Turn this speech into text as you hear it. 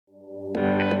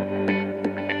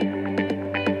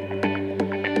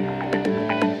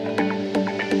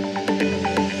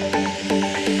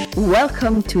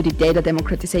Welcome to the Data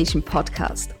Democratization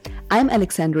Podcast. I'm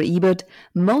Alexandra Ebert,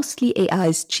 mostly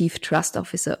AI's Chief Trust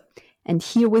Officer. And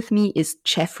here with me is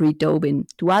Jeffrey Dobin,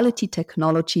 Duality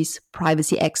Technologies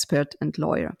privacy expert and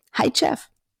lawyer. Hi, Jeff.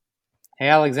 Hey,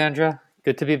 Alexandra.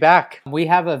 Good to be back. We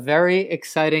have a very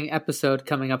exciting episode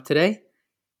coming up today.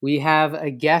 We have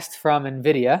a guest from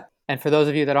NVIDIA. And for those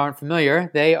of you that aren't familiar,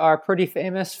 they are pretty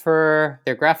famous for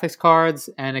their graphics cards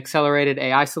and accelerated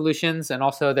AI solutions and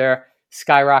also their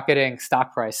skyrocketing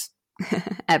stock price.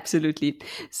 Absolutely.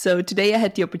 So today I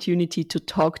had the opportunity to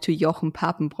talk to Jochen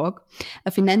Papenbrock,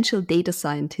 a financial data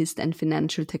scientist and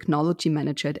financial technology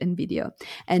manager at NVIDIA.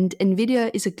 And NVIDIA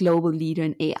is a global leader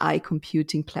in AI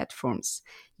computing platforms.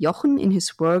 Jochen, in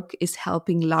his work, is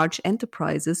helping large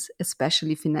enterprises,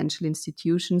 especially financial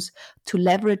institutions, to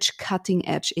leverage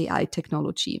cutting-edge AI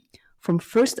technology, from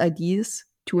first ideas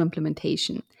to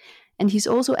implementation. And he's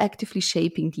also actively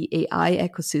shaping the AI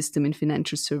ecosystem in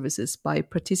financial services by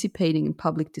participating in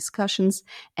public discussions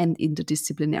and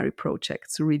interdisciplinary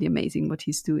projects. Really amazing what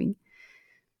he's doing.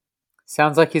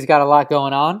 Sounds like he's got a lot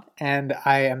going on, and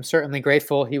I am certainly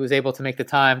grateful he was able to make the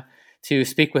time to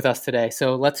speak with us today.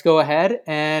 So let's go ahead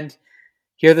and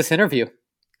hear this interview.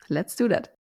 Let's do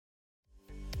that.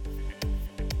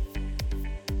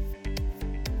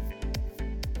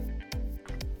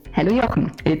 Hello, Jochen.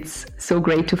 It's so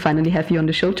great to finally have you on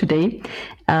the show today.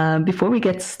 Before we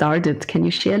get started, can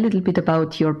you share a little bit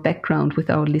about your background with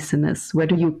our listeners? Where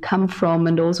do you come from,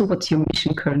 and also what's your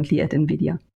mission currently at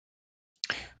NVIDIA?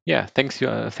 Yeah, thank you,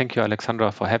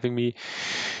 Alexandra, for having me.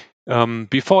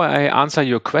 Before I answer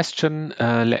your question,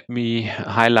 let me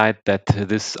highlight that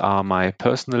these are my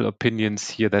personal opinions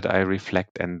here that I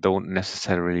reflect and don't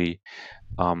necessarily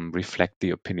reflect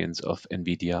the opinions of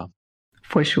NVIDIA.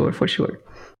 For sure.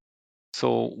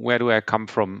 So where do I come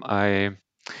from? I'm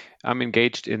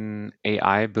engaged in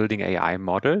AI, building AI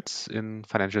models in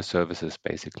financial services,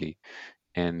 basically.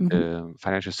 And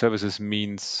financial services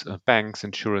means banks,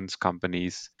 insurance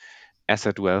companies,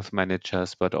 asset wealth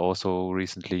managers, but also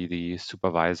recently the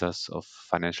supervisors of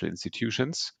financial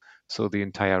institutions. So the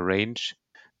entire range,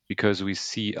 because we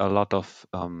see a lot of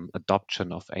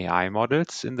adoption of AI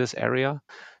models in this area,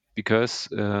 because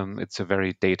it's a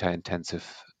very data intensive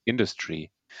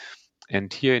industry.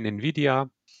 And here in NVIDIA,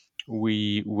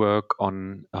 we work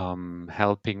on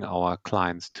helping our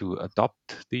clients to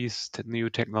adopt these new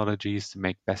technologies, to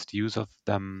make best use of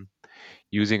them,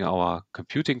 using our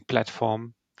computing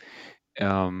platform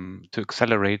to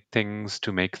accelerate things,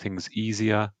 to make things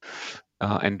easier,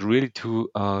 and really to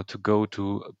go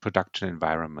to production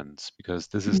environments, because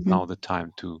this is now the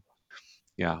time to,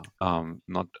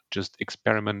 not just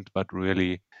experiment, but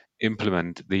really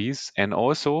implement these. And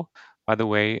also, by the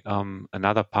way,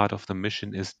 another part of the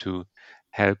mission is to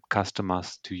help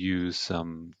customers to use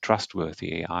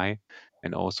trustworthy AI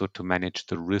and also to manage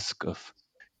the risk of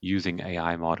using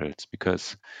AI models,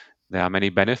 because there are many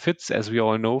benefits, as we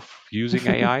all know, using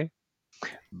AI,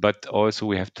 but also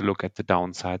we have to look at the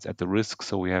downsides, at the risks.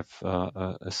 So we have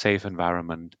a safe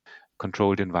environment,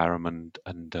 controlled environment,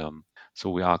 and so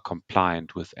we are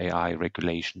compliant with AI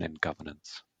regulation and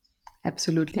governance.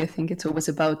 Absolutely. I think it's always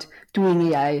about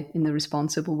doing AI in a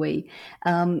responsible way.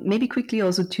 Maybe quickly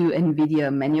also to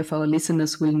NVIDIA. Many of our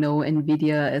listeners will know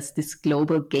NVIDIA as this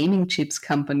global gaming chips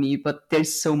company, but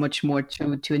there's so much more to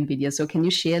NVIDIA. So can you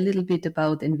share a little bit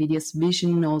about NVIDIA's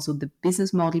vision, also the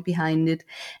business model behind it,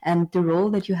 and the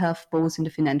role that you have both in the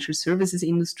financial services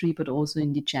industry, but also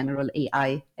in the general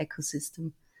AI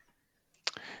ecosystem?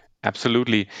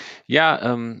 Absolutely. Yeah,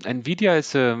 NVIDIA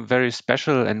is a very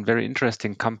special and very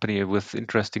interesting company with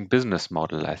interesting business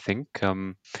model, I think.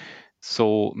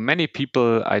 So many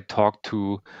people I talk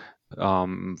to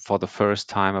for the first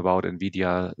time about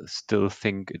NVIDIA still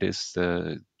think it is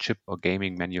the chip or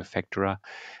gaming manufacturer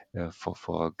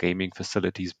for gaming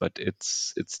facilities, but it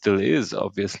still is,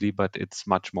 obviously, but it's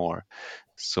much more.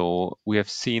 So we have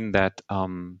seen that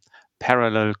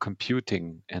parallel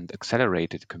computing and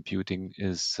accelerated computing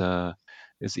is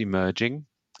emerging,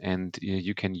 and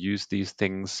you can use these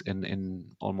things in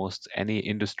almost any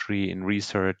industry, in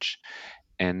research,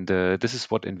 and this is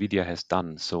what NVIDIA has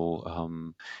done.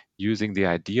 So using the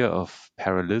idea of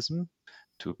parallelism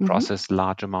to process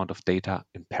large amount of data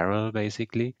in parallel,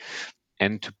 basically,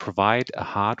 and to provide a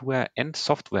hardware and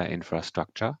software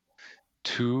infrastructure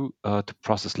to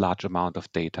process large amount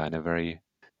of data in a very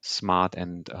smart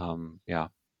and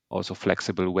also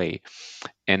flexible way.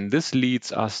 And this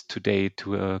leads us today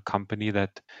to a company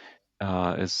that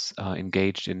is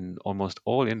engaged in almost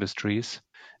all industries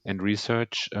and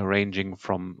research, ranging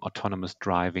from autonomous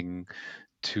driving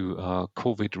to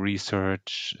COVID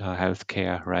research,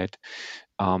 healthcare, right?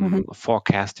 Mhm.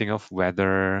 Forecasting of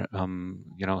weather,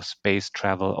 space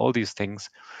travel, all these things.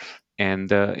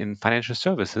 And in financial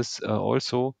services,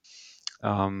 also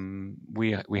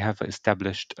we have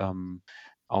established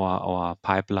our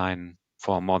pipeline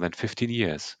for more than 15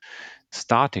 years,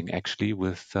 starting actually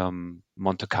with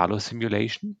Monte Carlo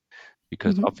simulation,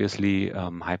 because Mhm. obviously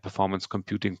high performance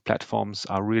computing platforms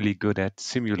are really good at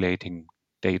simulating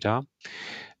data,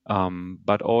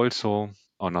 but also,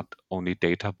 or not only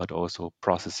data, but also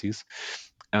processes.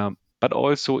 But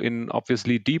also in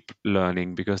obviously deep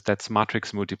learning, because that's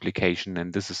matrix multiplication,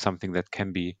 and this is something that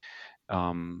can be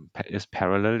is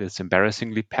parallel. It's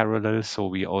embarrassingly parallel. So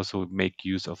we also make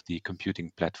use of the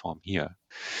computing platform here.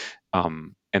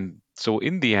 And so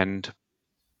in the end,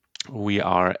 we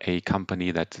are a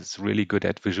company that is really good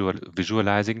at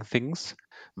visualizing things,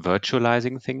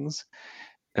 virtualizing things,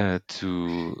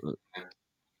 to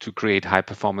create high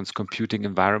performance computing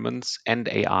environments and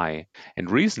AI. And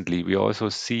recently, we also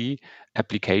see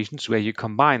applications where you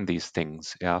combine these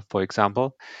things. Yeah, for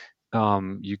example,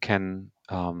 you can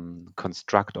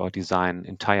construct or design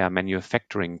entire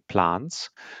manufacturing plants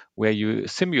where you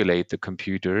simulate the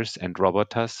computers and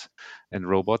robots,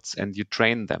 and you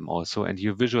train them also, and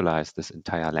you visualize this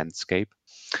entire landscape.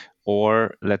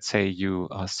 Or let's say you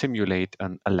simulate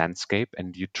a landscape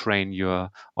and you train your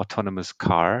autonomous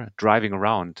car driving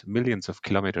around millions of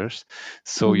kilometers.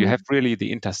 So you have Mhm. really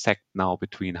the intersect now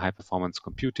between high performance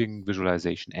computing,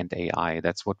 visualization, and AI.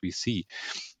 That's what we see.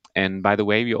 And by the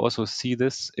way, we also see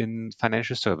this in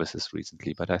financial services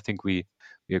recently, but I think we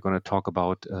are going to talk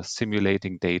about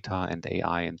simulating data and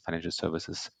AI in financial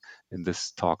services in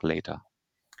this talk later.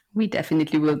 We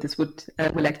definitely will. This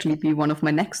will actually be one of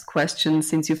my next questions,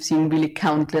 since you've seen really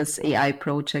countless AI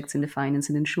projects in the finance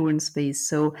and insurance space.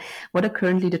 So, what are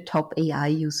currently the top AI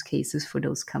use cases for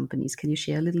those companies? Can you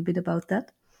share a little bit about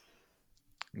that?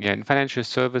 Yeah, in financial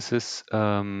services,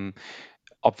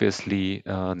 obviously,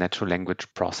 natural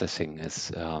language processing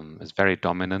is very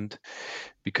dominant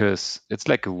because it's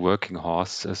like a working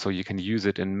horse. So you can use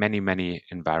it in many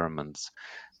environments.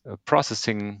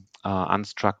 Processing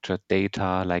unstructured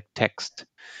data like text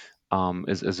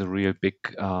is a real big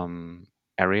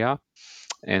area,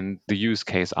 and the use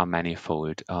case are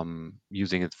manifold.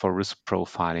 Using it for risk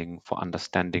profiling, for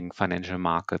understanding financial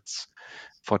markets,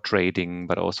 for trading,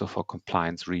 but also for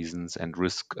compliance reasons and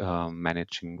risk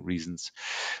managing reasons.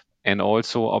 And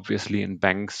also, obviously, in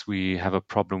banks, we have a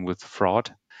problem with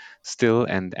fraud still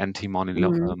and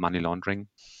Mm. money laundering.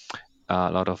 A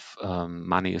lot of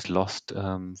money is lost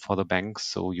for the banks,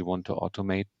 so you want to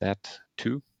automate that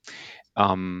too.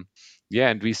 Um, yeah,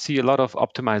 and we see a lot of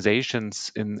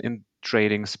optimizations in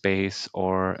trading space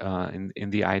or in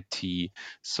the IT.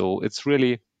 So it's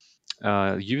really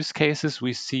use cases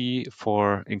we see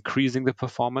for increasing the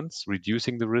performance,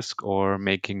 reducing the risk, or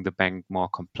making the bank more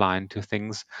compliant to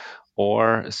things,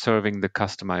 or serving the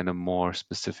customer in a more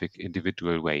specific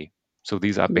individual way. So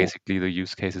these are Yeah. basically the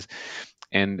use cases.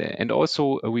 And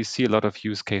also we see a lot of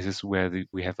use cases where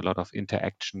we have a lot of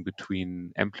interaction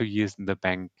between employees in the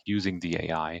bank using the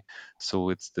AI. So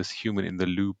it's this human in the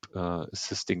loop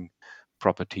assisting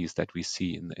properties that we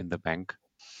see in the bank.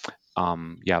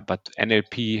 Yeah, but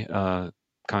NLP,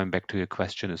 coming back to your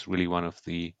question, is really one of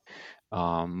the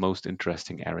most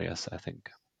interesting areas, I think.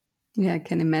 Yeah, I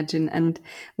can imagine. And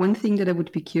one thing that I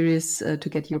would be curious to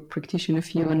get your practitioner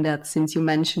view on that, since you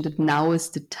mentioned that now is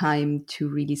the time to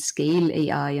really scale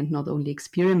AI and not only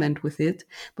experiment with it,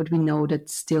 but we know that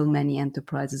still many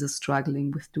enterprises are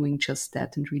struggling with doing just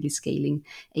that and really scaling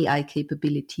AI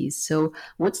capabilities. So,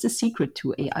 what's the secret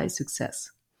to AI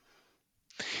success?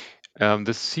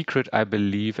 The secret, I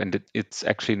believe, and it's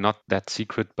actually not that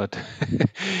secret, but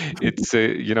it's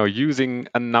using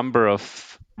a number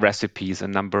of recipes, a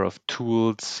number of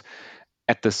tools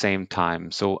at the same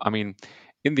time. So, I mean,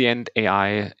 in the end,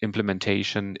 AI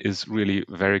implementation is really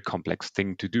a very complex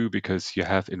thing to do because you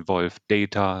have involved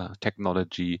data,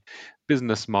 technology,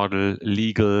 business model,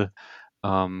 legal,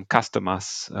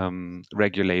 customers,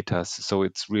 regulators. So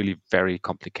it's really very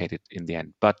complicated in the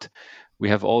end. But we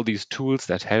have all these tools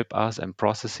that help us and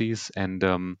processes.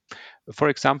 And for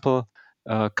example,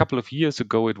 a couple of years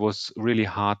ago, it was really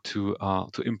hard to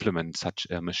implement such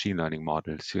machine learning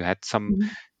models. You had some Mhm.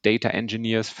 data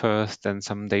engineers first, then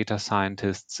some data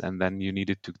scientists, and then you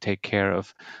needed to take care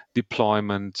of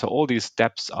deployment. So all these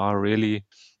steps are really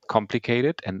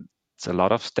complicated, and it's a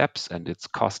lot of steps, and it's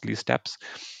costly steps.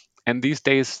 And these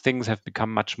days, things have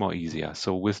become much more easier.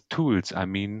 So with tools, I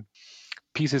mean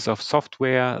pieces of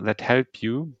software that help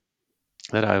you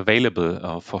that are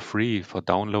available for free for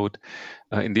download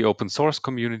in the open source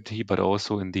community, but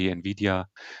also in the NVIDIA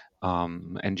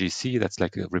NGC. That's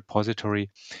like a repository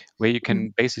where you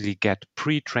can basically get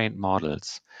pre-trained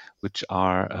models which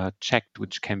are checked,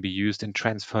 which can be used in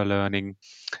transfer learning.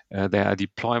 There are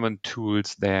deployment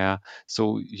tools there,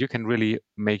 so you can really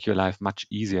make your life much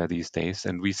easier these days.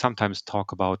 And we sometimes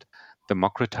talk about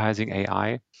democratizing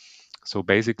AI. So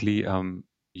basically,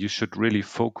 you should really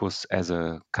focus as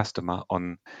a customer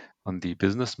on the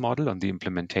business model, on the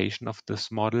implementation of this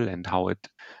model, and how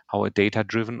a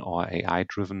data-driven or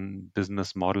AI-driven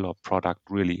business model or product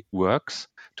really works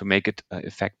to make it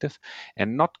effective,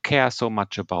 and not care so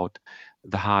much about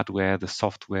the hardware, the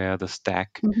software, the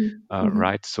stack,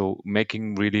 right? So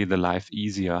making really the life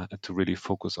easier to really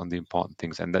focus on the important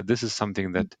things, and that this is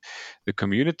something that the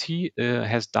community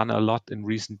has done a lot in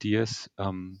recent years.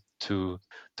 To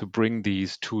bring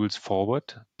these tools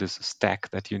forward, this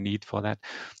stack that you need for that.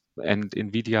 And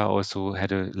NVIDIA also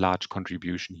had a large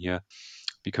contribution here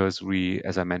because we,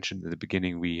 as I mentioned at the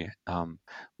beginning, we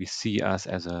see us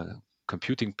as a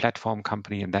computing platform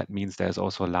company, and that means there's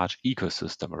also a large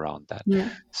ecosystem around that. Yeah.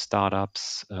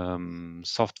 Startups,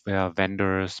 software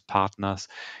vendors, partners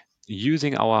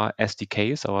using our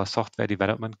SDKs, our software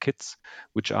development kits,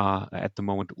 which are at the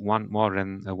moment more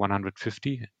than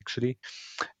 150 actually,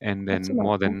 and That's a then lot.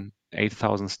 more than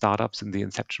 8,000 startups in the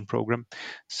Inception program.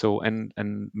 So and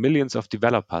millions of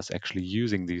developers actually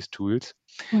using these tools.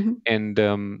 And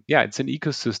it's an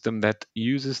ecosystem that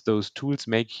uses those tools,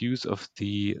 make use of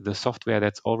the software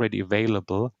that's already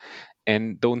available,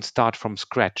 and don't start from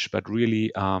scratch, but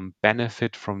really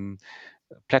benefit from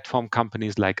platform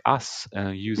companies like us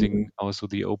using also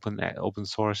the open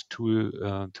source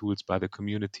tools by the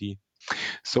community.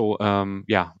 So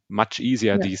much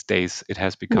easier Yeah. these days it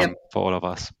has become for all of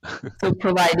us. So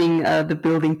providing the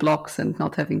building blocks and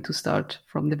not having to start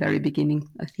from the very beginning,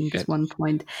 I think, is Yes. one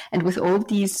point. And with all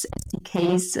these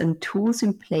SDKs and tools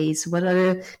in place, what are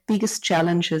the biggest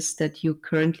challenges that you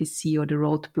currently see or the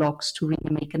roadblocks to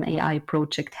really make an AI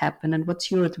project happen? And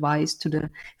what's your advice to the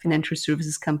financial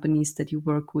services companies that you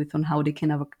work with on how they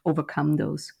can overcome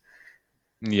those?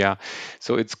 Yeah,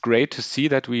 so it's great to see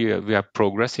that we are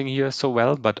progressing here so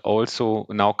well, but also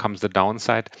now comes the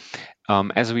downside.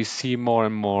 As we see more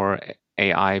and more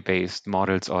AI-based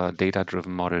models or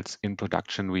data-driven models in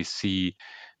production, we see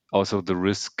also the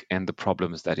risk and the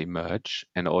problems that emerge.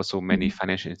 And also many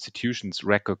financial institutions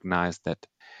recognize that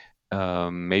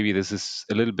maybe this is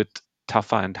a little bit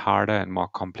tougher and harder and more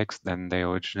complex than they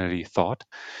originally thought.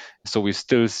 So we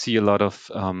still see a lot of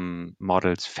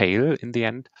models fail in the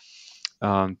end,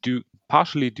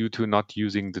 partially due to not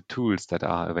using the tools that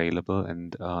are available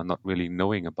and not really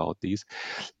knowing about these,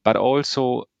 but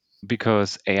also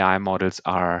because AI models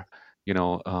are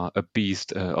a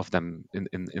beast of them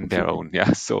in their own.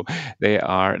 Yeah, so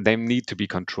they need to be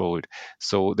controlled,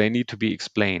 so they need to be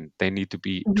explained, they need to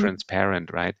be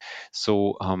transparent, right?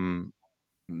 So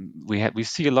we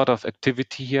see a lot of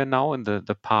activity here now in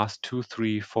the past 2,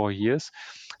 3, 4 years,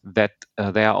 that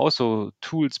there are also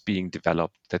tools being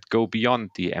developed that go beyond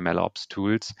the MLOps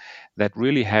tools that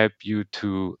really help you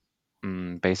to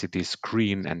basically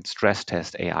screen and stress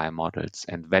test AI models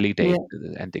and validate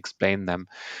and explain them.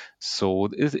 So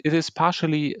it is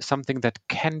partially something that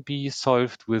can be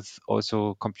solved with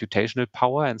also computational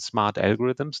power and smart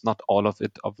algorithms, not all of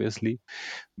it, obviously.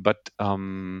 But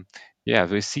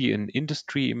we see an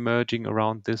industry emerging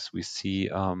around this. We see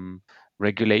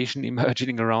regulation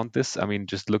emerging around this. I mean,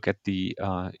 just look at the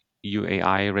EU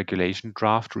AI regulation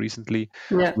draft recently,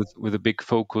 Yeah. with a big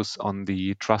focus on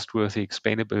the trustworthy,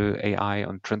 explainable AI,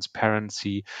 on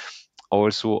transparency,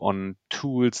 also on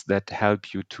tools that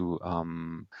help you to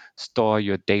store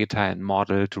your data and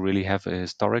model to really have a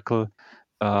historical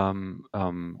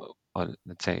or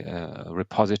let's say a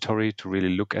repository to really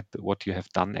look at what you have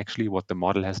done, actually what the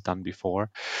model has done before,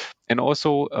 and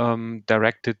also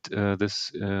directed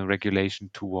this regulation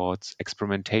towards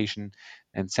experimentation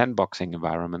and sandboxing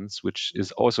environments, which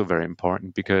is also very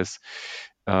important because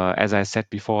as I said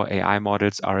before, AI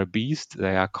models are a beast.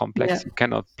 They are complex. You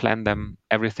cannot plan them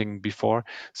everything before.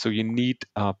 So you need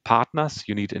partners,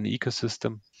 you need an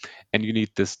ecosystem, and you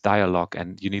need this dialogue,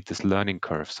 and you need this learning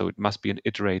curve. So it must be an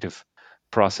iterative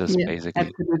process, Yeah, basically.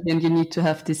 absolutely. And you need to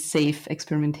have this safe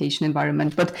experimentation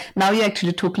environment. But now you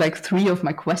actually took like 3 of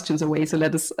my questions away. So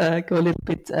let us go a little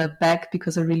bit back,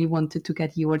 because I really wanted to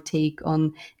get your take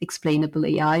on explainable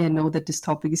AI. I know that this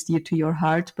topic is dear to your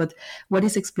heart, but what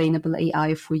is explainable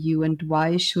AI for you, and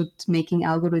why should making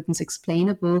algorithms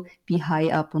explainable be high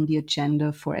up on the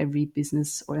agenda for every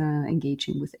business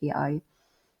engaging with AI?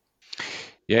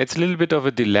 Yeah, it's a little bit of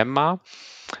a dilemma.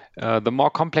 The more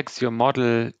complex your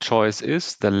model choice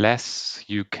is, the less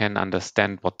you can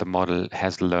understand what the model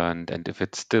has learned and if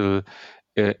it's still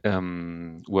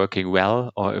working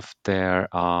well or if there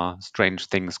are strange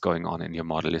things going on in your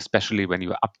model, especially when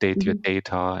you update your Mhm.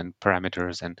 data and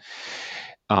parameters. And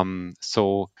um,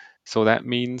 so, so that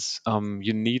means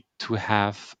you need to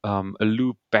have a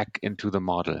loop back into the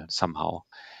model somehow.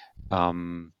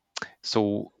 Um,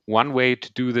 so one way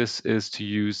to do this is to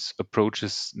use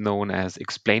approaches known as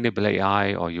explainable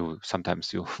AI, or you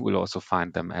will also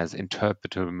find them as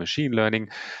interpretable machine learning.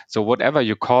 So whatever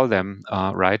you call them,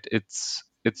 right? It's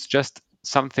just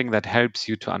something that helps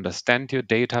you to understand your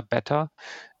data better,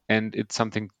 and it's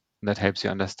something that helps you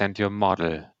understand your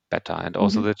model better, and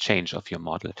also Mhm. the change of your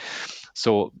model.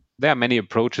 So there are many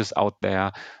approaches out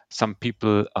there. Some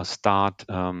people start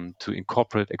to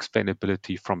incorporate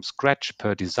explainability from scratch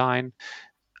per design.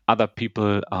 Other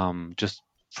people just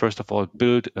first of all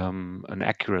build an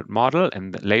accurate model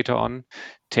and later on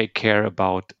take care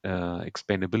about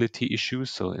explainability issues.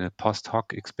 So in a post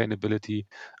hoc explainability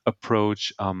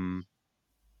approach,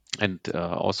 and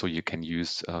also you can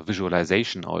use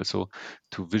visualization also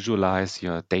to visualize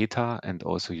your data and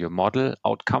also your model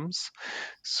outcomes.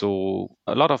 So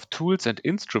a lot of tools and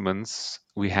instruments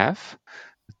we have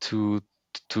to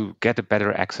to get a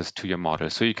better access to your model.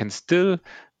 So you can still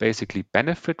basically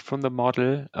benefit from the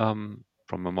model,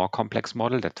 from a more complex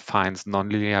model that finds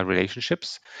nonlinear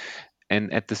relationships,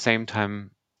 and at the same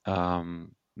time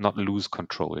not lose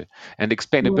control. And Yeah.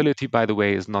 explainability, by the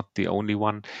way, is not the only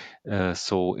one.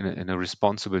 So in a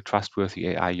responsible, trustworthy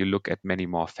AI, you look at many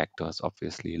more factors,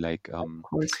 obviously, like Of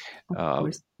course, of uh,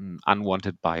 course.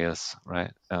 unwanted bias,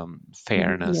 right? Mhm.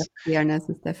 Yeah, Fairness. fairness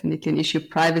is definitely an issue.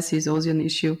 Privacy is also an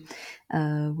issue,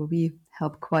 where we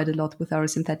help quite a lot with our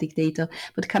synthetic data.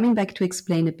 But coming back to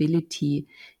explainability,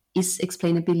 is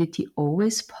explainability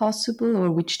always possible, or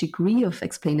which degree of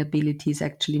explainability is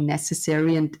actually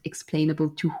necessary and explainable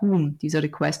to whom? These are the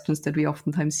questions that we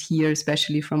oftentimes hear,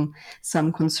 especially from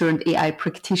some concerned AI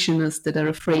practitioners that are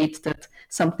afraid that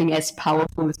something as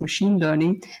powerful as machine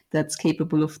learning, that's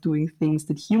capable of doing things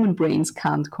that human brains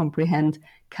can't comprehend,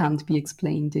 can't be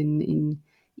explained in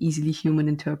easily human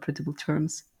interpretable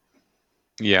terms.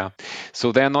 Yeah.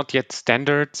 So there are not yet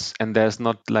standards, and there's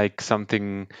not like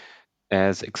something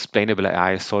as explainable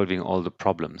AI solving all the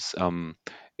problems.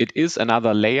 It is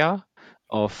another layer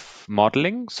of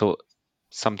modeling. So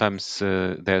sometimes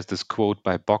there's this quote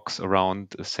by Box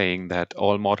around saying that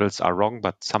all models are wrong,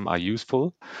 but some are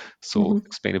useful. So Mhm.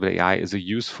 explainable AI is a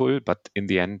useful, but in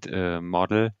the end,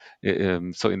 model.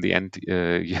 So in the end,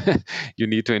 you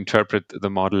need to interpret the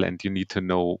model and you need to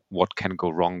know what can go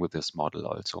wrong with this model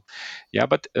also. Yeah,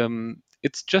 but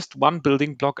it's just one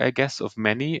building block, I guess, of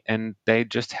many, and they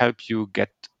just help you get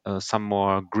some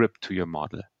more grip to your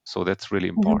model. So that's really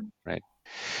important, Mhm. right?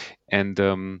 And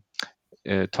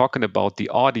talking about the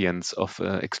audience of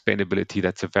explainability,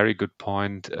 that's a very good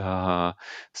point.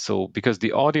 So, because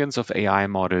the audience of AI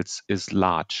models is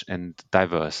large and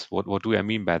diverse. What do I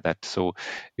mean by that? So,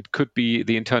 it could be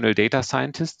the internal data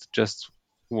scientist just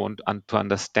to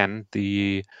understand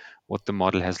what the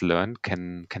model has learned.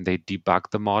 Can they debug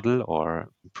the model or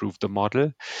improve the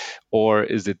model? Or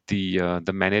is it the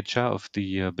manager of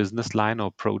the business line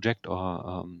or project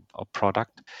or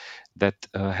product that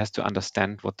has to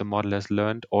understand what the model has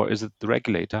learned? Or is it the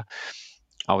regulator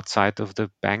outside of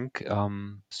the bank,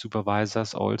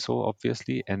 supervisors also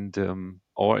obviously, and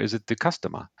or is it the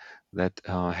customer that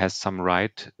has some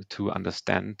right to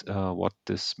understand what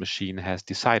this machine has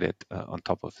decided on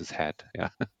top of his head? Yeah.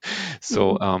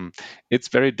 So Mhm. it's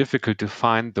very difficult to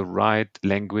find the right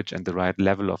language and the right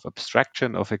level of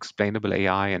abstraction of explainable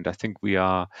AI. And I think we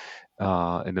are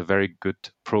in a very good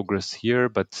progress here,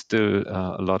 but still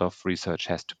a lot of research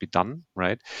has to be done,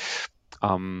 right?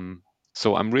 Um,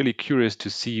 so I'm really curious to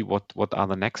see what are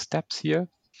the next steps here.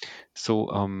 So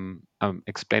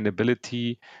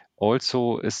explainability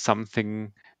also is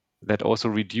something that also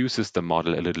reduces the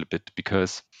model a little bit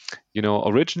because,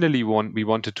 originally we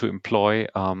wanted to employ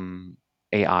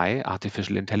AI,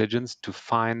 artificial intelligence, to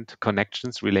find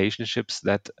connections, relationships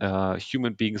that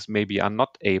human beings maybe are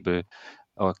not able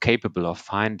or capable of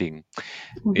finding.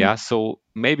 Yeah, Mhm. so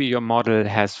maybe your model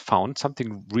has found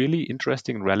something really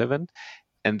interesting, relevant,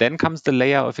 and then comes the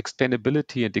layer of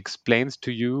explainability and explains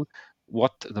to you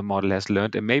what the model has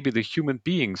learned. And maybe the human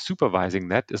being supervising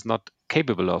that is not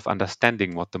capable of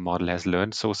understanding what the model has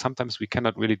learned. So sometimes we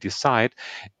cannot really decide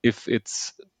if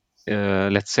it's,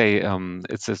 let's say,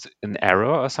 it's an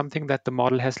error or something that the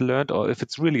model has learned, or if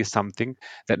it's really something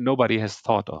that nobody has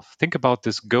thought of. Think about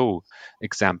this Go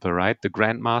example, right? The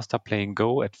grandmaster playing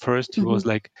Go. At first, he was Mhm.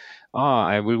 like,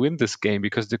 I will win this game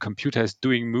because the computer is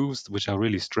doing moves which are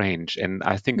really strange, and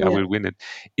I think I Yeah. will win it.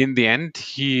 In the end,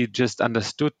 he just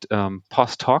understood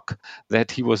post hoc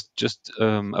that he was just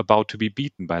about to be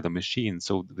beaten by the machine.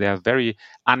 So they are very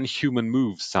unhuman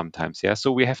moves sometimes. Yeah.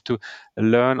 So we have to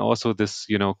learn also this,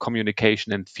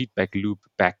 communication and feedback loop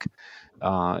back.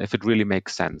 If it really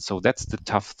makes sense. So that's the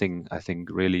tough thing, I think,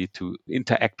 really to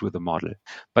interact with the model.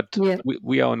 But Yeah.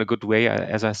 we are in a good way.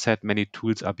 As I said, many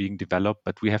tools are being developed,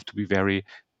 but we have to be very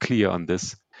clear on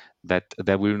this that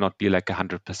there will not be like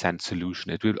 100%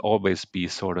 solution. It will always be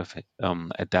sort of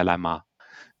a dilemma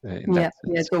in that Yeah,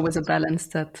 sense. it's always a balance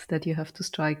that you have to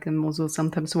strike. I'm also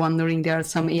sometimes wondering there are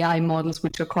some AI models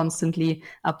which are constantly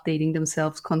updating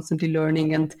themselves, constantly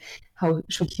learning, and how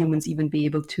should humans even be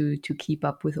able to keep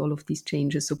up with all of these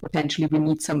changes? So potentially we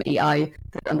need some AI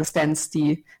that understands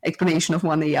the explanation of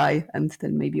one AI and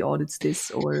then maybe audits this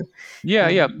or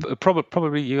Yeah. um,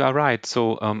 Probably you are right.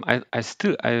 So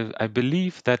I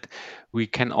believe that we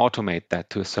can automate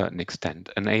that to a certain extent.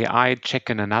 An AI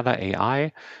checking another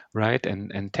AI, right,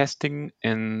 and testing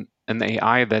in an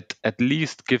AI that at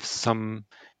least gives some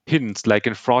hints, like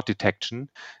in fraud detection.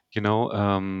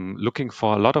 Looking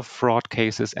for a lot of fraud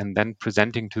cases and then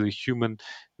presenting to the human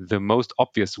the most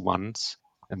obvious ones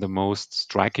and the most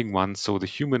striking ones, so the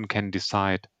human can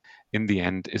decide in the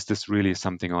end, is this really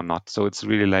something or not? So it's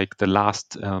really like the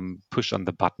last push on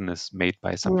the button is made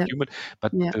by some yeah, human,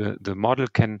 but yeah. the model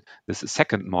can, this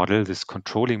second model, this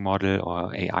controlling model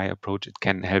or AI approach, it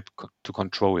can help to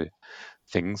control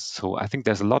things. So I think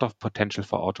there's a lot of potential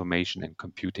for automation and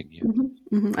computing here.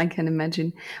 I can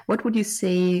imagine. What would you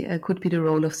say could be the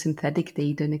role of synthetic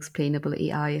data in explainable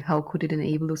AI? How could it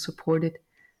enable or support it?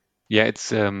 Yeah,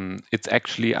 it's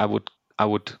actually I would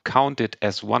count it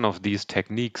as one of these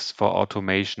techniques for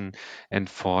automation and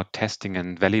for testing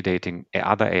and validating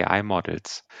other AI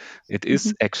models. It is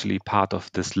Mhm. actually part of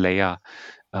this layer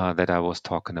that I was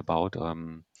talking about.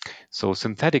 So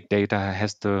synthetic data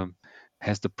has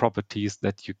the properties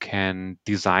that you can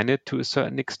design it to a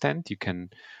certain extent. You can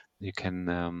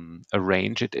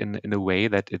arrange it in a way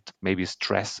that it maybe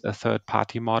stress a third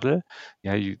party model.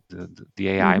 Yeah, the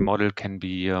AI Mhm. model can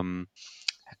be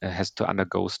has to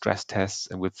undergo stress tests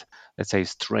with, let's say,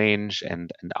 strange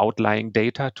and outlying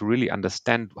data to really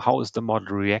understand how is the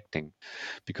model reacting,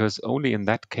 because only in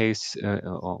that case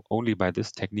or only by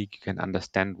this technique you can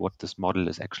understand what this model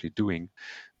is actually doing,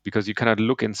 because you cannot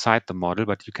look inside the model,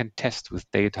 but you can test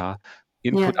with data, Yeah.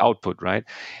 input output, right?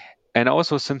 And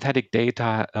also synthetic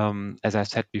data, as I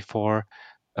said before,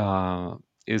 uh,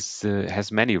 is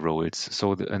has many roles.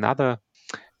 So another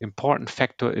important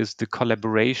factor is the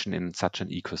collaboration in such an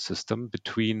ecosystem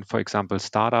between, for example,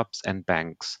 startups and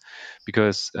banks.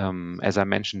 Because as I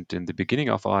mentioned in the beginning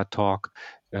of our talk,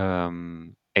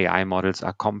 AI models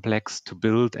are complex to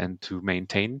build and to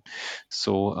maintain.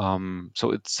 So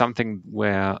it's something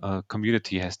where a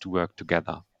community has to work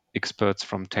together. Experts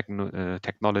from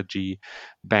technology,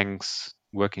 banks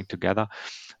working together.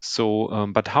 So,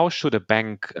 but how should a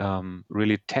bank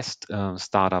really test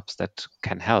startups that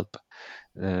can help?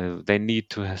 They need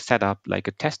to set up like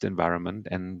a test environment,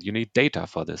 and you need data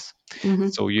for this.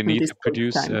 So you And need this to takes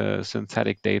produce time.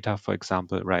 synthetic data, for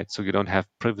example, right? So you don't have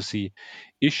privacy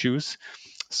issues.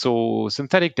 So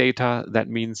synthetic data, that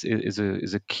means is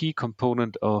a key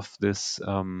component of this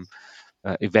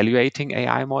evaluating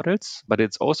AI models, but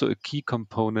it's also a key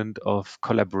component of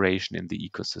collaboration in the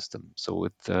ecosystem. So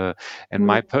and Yeah.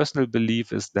 my personal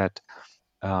belief is that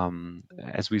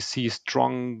as we see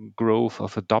strong growth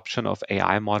of adoption of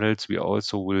AI models, we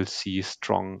also will see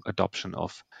strong adoption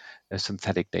of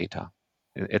synthetic data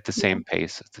at the Yeah. same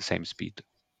pace, at the same speed.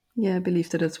 Yeah, I believe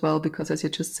that as well, because as you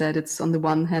just said, it's on the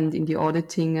one hand in the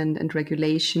auditing and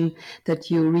regulation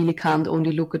that you really can't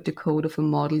only look at the code of a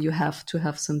model. You have to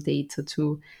have some data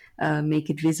to make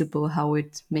it visible how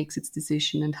it makes its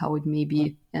decision and how it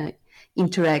maybe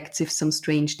interacts if some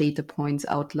strange data points,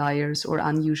 outliers, or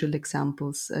unusual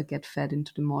examples get fed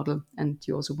into the model. And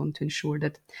you also want to ensure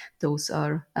that those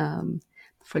are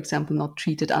for example, not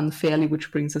treated unfairly,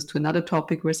 which brings us to another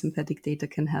topic where synthetic data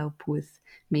can help with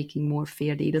making more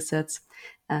fair data sets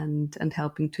and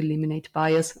helping to eliminate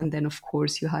bias. And then, of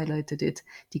course, you highlighted it,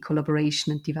 the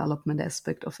collaboration and development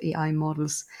aspect of AI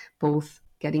models, both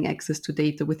getting access to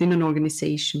data within an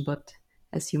organization, but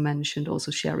as you mentioned, also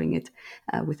sharing it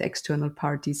with external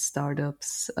parties,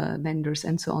 startups, vendors,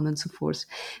 and so on and so forth.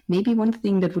 Maybe one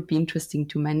thing that would be interesting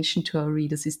to mention to our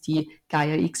readers is the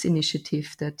Gaia X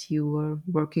initiative that you are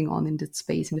working on in that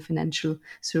space in the financial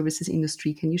services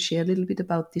industry. Can you share a little bit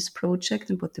about this project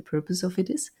and what the purpose of it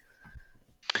is?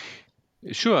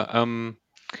 Sure.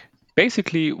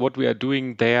 basically, what we are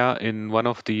doing there in one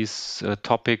of these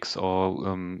topics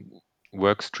or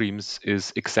work streams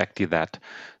is exactly that.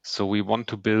 So we want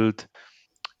to build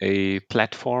a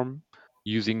platform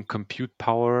using compute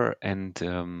power and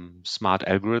smart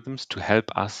algorithms to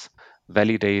help us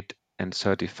validate and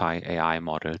certify AI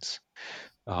models.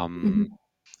 Um, Mhm.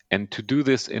 and to do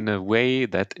this in a way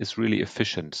that is really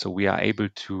efficient. So we are able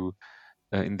to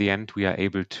in the end, we are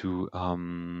able to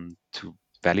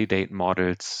validate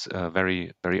models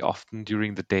very often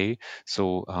during the day.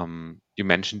 So you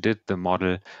mentioned it, the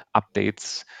model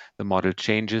updates, the model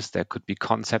changes. There could be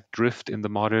concept drift in the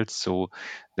models, so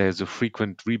there's a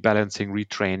frequent rebalancing,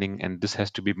 retraining, and this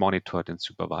has to be monitored and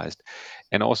supervised.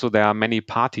 And also, there are many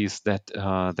parties that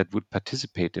would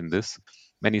participate in this.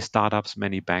 Many startups,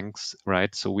 many banks,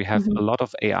 right? So we have a Mhm. lot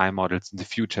of AI models in the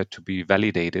future to be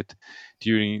validated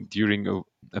during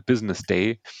a business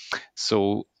day.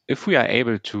 So if we are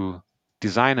able to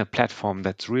design a platform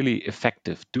that's really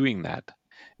effective doing that,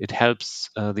 it helps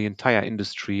the entire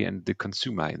industry and the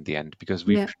consumer in the end because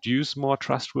we Yeah. produce more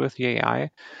trustworthy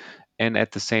AI, and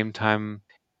at the same time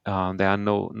there are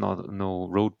no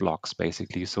roadblocks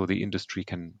basically, so the industry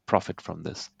can profit from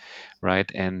this, right?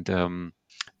 And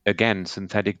again,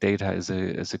 synthetic data is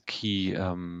a key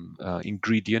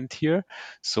ingredient here.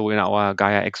 So in our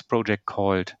Gaia X project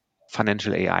called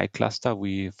Financial AI Cluster,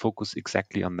 we focus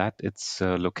exactly on that. It's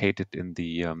located in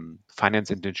the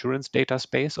finance and insurance data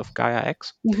space of Gaia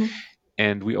X. Mhm.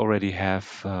 And we already have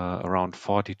around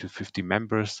 40 to 50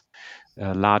 members,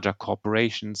 larger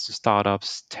corporations,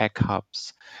 startups, tech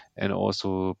hubs, and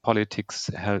also politics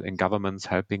and governments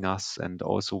helping us. And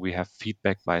also we have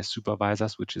feedback by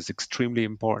supervisors, which is extremely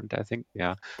important, I think.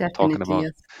 Yeah, talking Definitely, about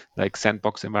yes. like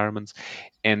sandbox environments.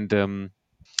 And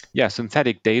yeah,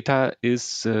 synthetic data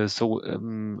is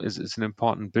an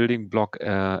important building block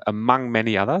among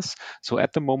many others. So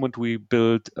at the moment, we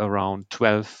build around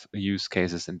 12 use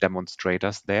cases and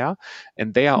demonstrators there,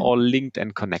 and they are Mhm. all linked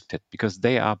and connected because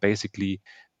they are basically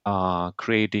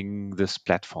creating this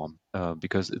platform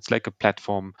because it's like a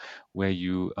platform where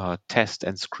you test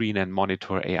and screen and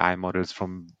monitor AI models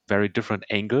from very different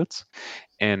angles.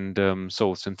 And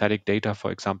so synthetic data,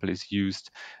 for example, is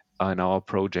used in our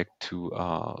project to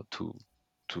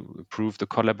improve the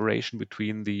collaboration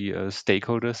between the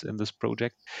stakeholders in this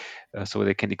project, so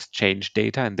they can exchange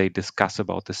data and they discuss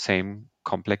about the same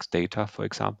complex data, for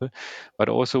example. But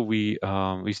also we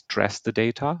stress the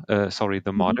data,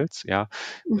 the Mhm. models, yeah,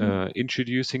 Mhm.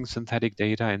 introducing synthetic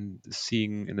data and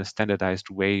seeing in a standardized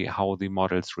way how the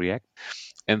models react.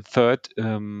 And third,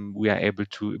 we are able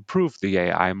to improve the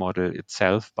AI model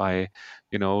itself by,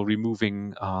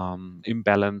 removing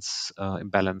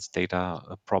imbalanced data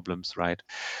problems, right?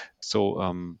 So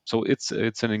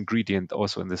it's an ingredient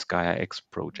also in this Gaia X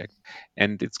project,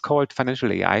 and it's called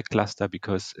Financial AI Cluster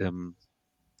because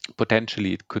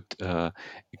potentially it could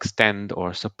extend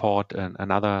or support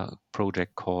another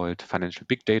project called Financial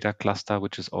Big Data Cluster,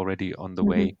 which is already on the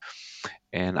way. Mhm.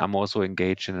 And I'm also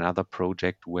engaged in another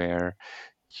project where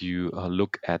you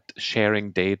look at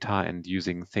sharing data and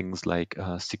using things like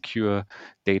secure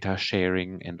data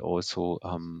sharing and also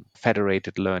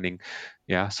federated learning.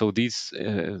 Yeah, so these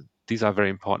are very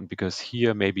important because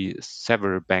here maybe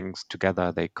several banks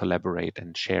together they collaborate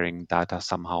and sharing data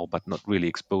somehow, but not really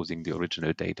exposing the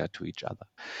original data to each other.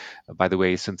 By the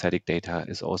way, synthetic data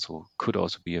could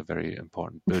also be a very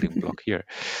important building block here,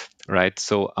 right?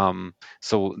 So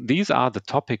these are the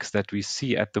topics that we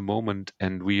see at the moment,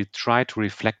 and we try to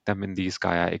reflect them in these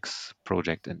Gaia X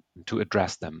project and to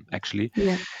address them actually.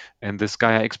 Yeah. And this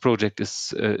Gaia X project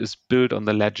is built on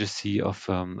the legacy of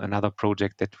another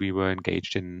project that we were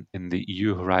engaged in the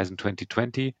EU Horizon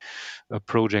 2020, a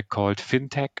project called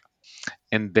FinTech.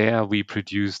 And there we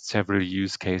produced several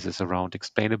use cases around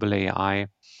explainable AI,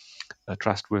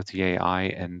 trustworthy AI,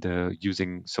 and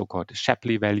using so-called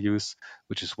Shapley values,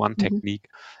 which is one Mhm. technique.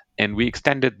 And we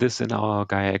extended this in our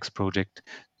GaiaX project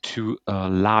to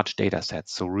large data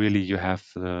sets. So really, you have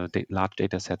large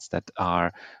data sets that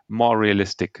are more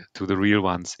realistic to the real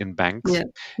ones in banks. Yeah.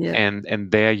 Yeah.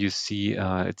 And there you see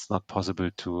it's not possible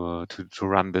to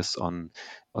run this on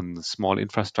the small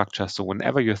infrastructure. So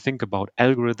whenever you think about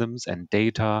algorithms and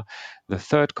data, the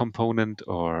third component,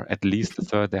 or at least the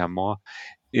third, there are more,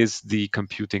 is the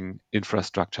computing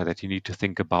infrastructure that you need to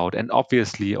think about. And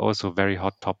obviously, also a very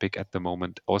hot topic at the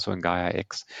moment, also in Gaia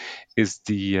X, is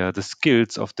the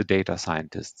skills of the data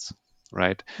scientists,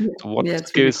 right? Yeah. So what Yeah.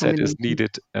 It's really skill a set is combination.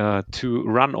 needed to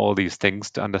run all these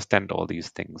things, to understand all these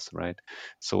things, right?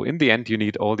 So in the end, you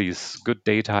need all these good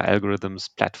data, algorithms,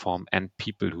 platform, and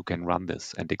people who can run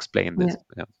this and explain this.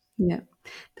 Yeah. Yeah. Yeah.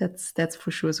 That's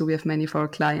for sure. So we have many of our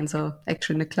clients are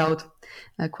actually in the cloud,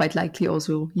 quite likely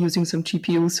also using some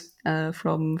GPUs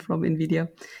from NVIDIA.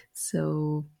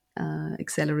 So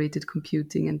accelerated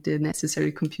computing and the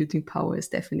necessary computing power is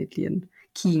definitely a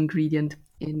key ingredient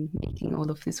in making all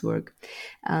of this work.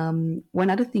 One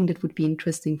other thing that would be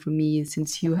interesting for me,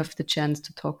 since you have the chance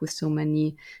to talk with so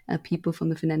many people from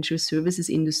the financial services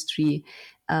industry,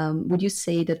 would you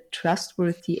say that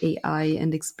trustworthy AI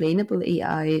and explainable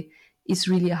AI is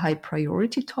really a high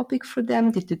priority topic for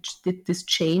them? Did this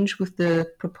change with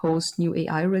the proposed new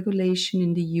AI regulation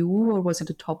in the EU, or was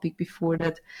it a topic before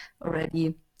that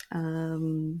already,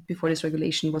 before this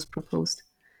regulation was proposed?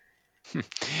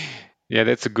 Yeah,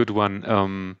 that's a good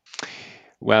one.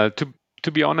 Well,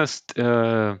 to be honest,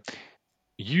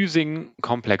 using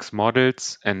complex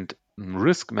models and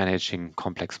risk managing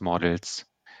complex models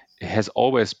has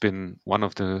always been one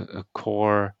of the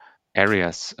core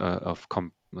areas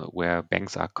where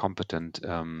banks are competent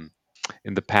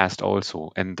in the past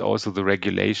also, and also the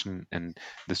regulation and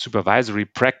the supervisory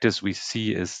practice we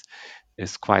see is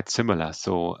quite similar.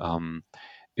 So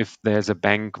if there's a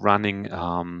bank running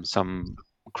some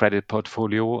credit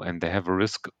portfolio and they have a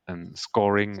risk and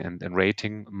scoring and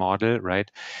rating model,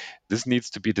 right? This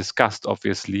needs to be discussed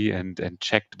obviously and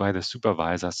checked by the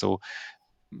supervisor. So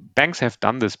banks have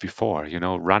done this before,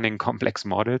 running complex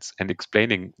models and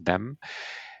explaining them.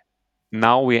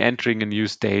 Now we're entering a new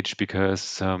stage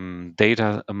because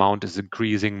data amount is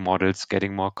increasing, models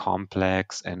getting more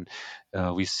complex, and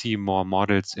we see more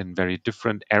models in very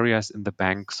different areas in the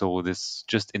bank. So this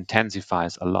just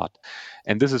intensifies a lot,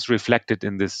 and this is reflected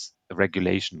in this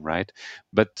regulation, right?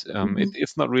 But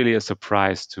it's not really a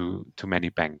surprise to many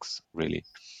banks, really.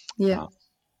 Yeah. Uh,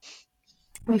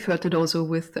 We've heard it also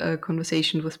with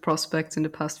conversations with prospects in the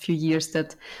past few years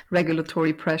that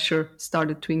regulatory pressure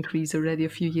started to increase already a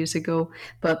few years ago.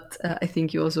 But I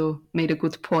think you also made a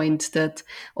good point that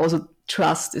also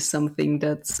trust is something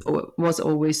that was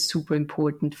always super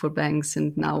important for banks.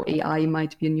 And now AI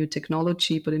might be a new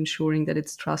technology, but ensuring that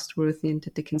it's trustworthy and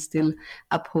that they can still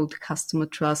uphold customer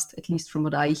trust, at least from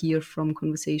what I hear from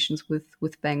conversations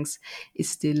with banks, is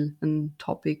still a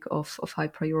topic of high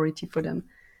priority for them.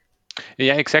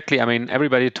 Yeah, exactly. I mean,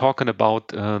 everybody talking about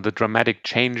the dramatic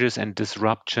changes and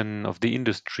disruption of the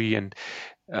industry, and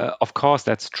of course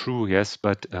that's true, yes,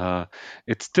 but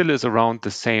it still is around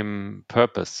the same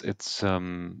purpose. It's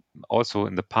also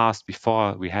in the past,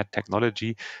 before we had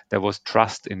technology, there was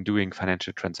trust in doing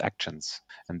financial transactions,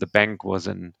 and the bank was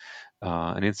an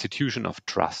institution of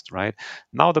trust, right?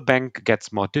 Now the bank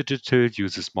gets more digital,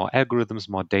 uses more algorithms,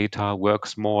 more data,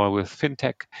 works more with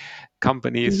fintech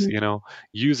companies,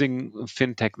 using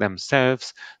fintech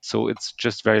themselves. So it's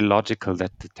just very logical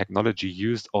that the technology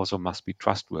used also must be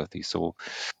trustworthy. So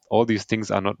all these things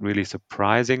are not really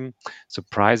surprising.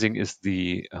 Surprising is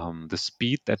the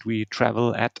speed that we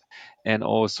travel at, and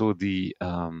also the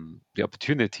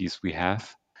opportunities we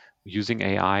have using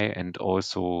AI, and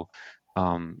also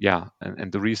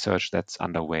and the research that's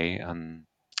underway. And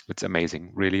it's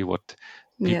amazing, really, what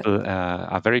Yeah. people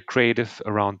are very creative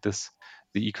around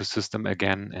the ecosystem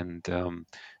again, and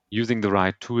using the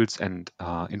right tools and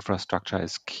infrastructure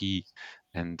is key,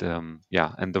 and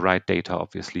and the right data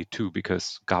obviously too,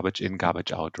 because garbage in,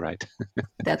 garbage out, right?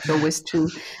 That's always true.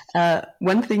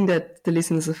 One thing that the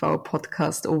listeners of our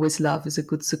podcast always love is a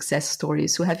good success story.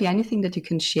 So, have you anything that you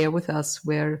can share with us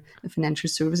where a financial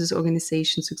services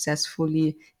organization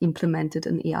successfully implemented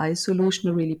an AI solution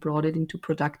or really brought it into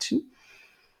production?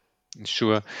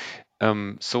 Sure.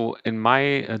 So in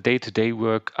my day-to-day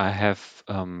work, I have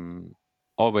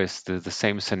always the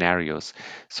same scenarios.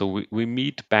 So we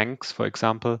meet banks, for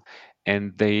example,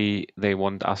 and they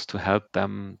want us to help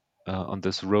them on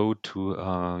this road to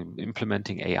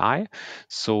implementing AI.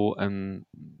 So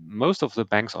most of the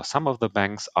banks, or some of the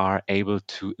banks, are able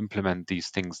to implement these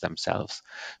things themselves.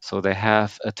 So they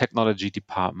have a technology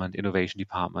department, innovation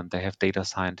department, they have data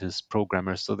scientists,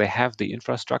 programmers, so they have the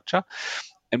infrastructure,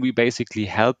 and we basically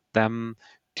help them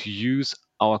to use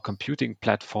our computing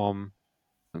platform.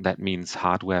 That means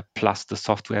hardware plus the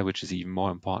software, which is even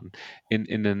more important,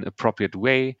 in an appropriate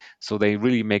way, so they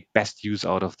really make best use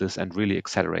out of this and really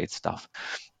accelerate stuff.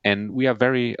 And we are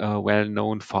very well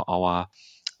known for our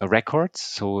records.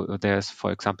 So there's,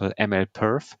 for example,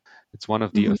 MLPerf. It's one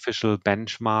of the Hmm. official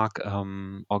benchmark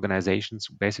organizations,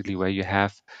 basically, where you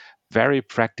have very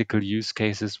practical use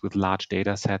cases with large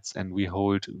data sets, and we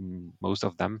hold most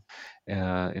of them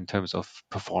in terms of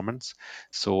performance.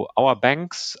 So our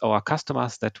banks, our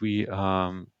customers that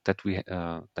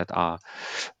are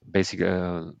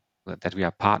basically that we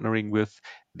are partnering with,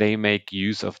 they make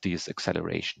use of this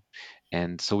acceleration.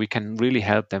 And so we can really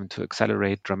help them to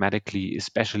accelerate dramatically,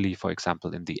 especially, for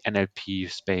example, in the NLP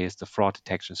space, the fraud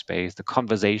detection space, the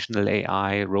conversational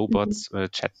AI, robots,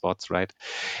 chatbots, right?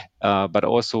 But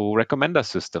also recommender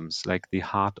systems like the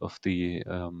heart of the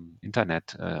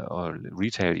internet or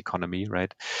retail economy,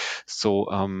 right? So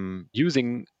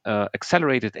using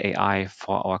accelerated AI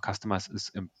for our customers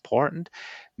is important,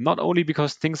 not only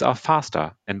because things are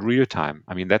faster and real time.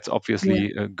 I mean, that's Yeah.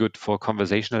 obviously good for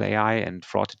conversational AI and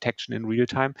fraud detection in real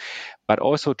time, but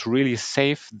also to really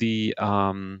save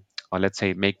or let's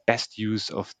say, make best use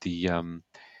of the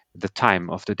time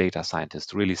of the data scientists,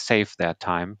 to really save their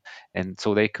time, and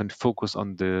so they can focus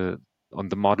on the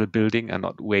model building and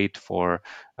not wait for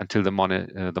until the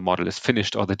model is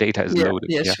finished or the data is Yeah, loaded.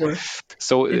 yeah, Yeah. sure.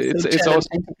 So It's so it's also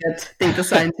challenging to get data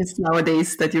scientists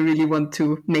nowadays that you really want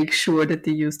to make sure that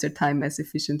they use their time as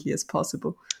efficiently as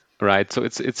possible. right. So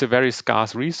it's a very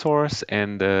scarce resource,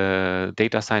 and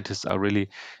data scientists are really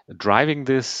driving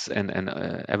this, and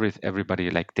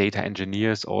everybody like data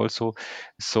engineers also.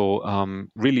 So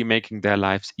really making their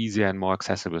lives easier and more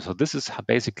accessible. So this is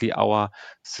basically our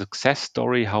success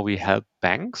story: how we help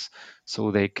banks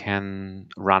so they can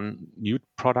run new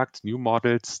products, new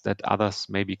models that others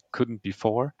maybe couldn't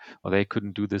before, or they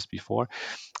couldn't do this before.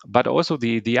 But also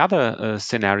the other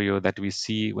scenario that we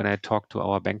see when I talk to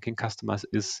our banking customers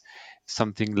is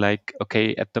something like,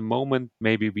 okay, at the moment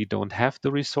maybe we don't have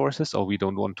the resources, or we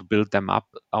don't want to build them up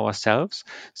ourselves,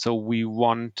 so we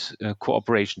want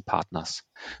cooperation partners.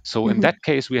 So in Hmm. that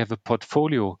case, we have a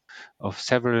portfolio of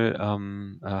several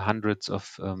hundreds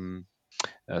of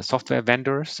software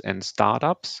vendors and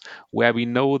startups where we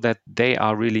know that they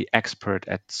are really expert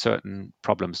at certain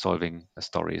problem solving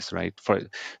stories, right? For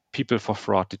people for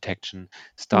fraud detection,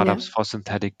 Yeah. startups for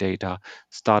synthetic data,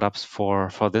 startups for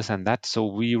this and that. So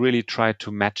we really try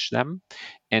to match them.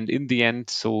 And in the end,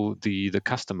 so the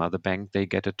customer, the bank, they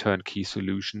get a turnkey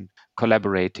solution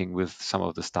collaborating with some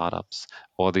of the startups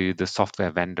or the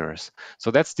software vendors.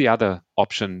 So that's the other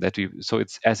option that so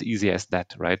it's as easy as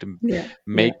that, right? Yeah.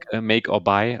 Yeah. Make or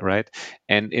buy, right?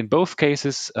 And in both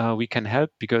cases, we can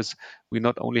help because we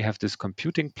not only have this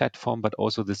computing platform, but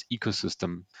also this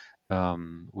ecosystem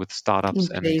with startups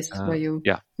In and place for you.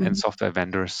 yeah, and Mhm. software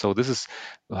vendors. So this is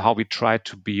how we try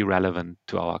to be relevant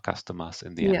to our customers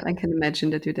in the Yeah, end. I can imagine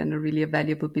that you're then a really a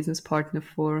valuable business partner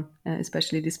for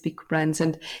especially these big brands.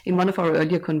 And in one of our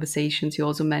earlier conversations, you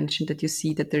also mentioned that you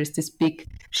see that there is this big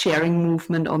sharing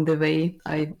movement on the way.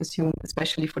 I assume,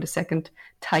 especially for the second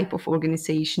type of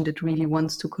organization that really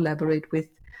wants to collaborate with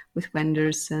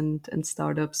vendors and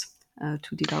startups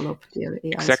to develop their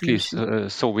AI Exactly. solution.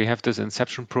 So we have this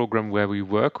inception program where we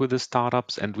work with the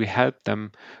startups and we help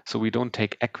them. So we don't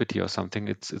take equity or something.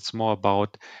 It's more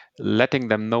about letting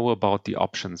them know about the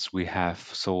options we have,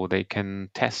 so they can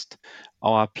test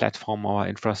our platform, our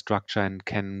infrastructure, and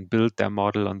can build their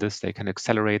model on this. They can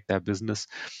accelerate their business,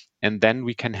 and then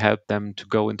we can help them to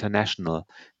go international,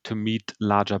 to meet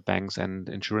larger banks and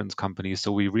insurance companies.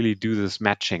 So we really do this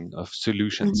matching of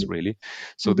solutions, Mhm. really.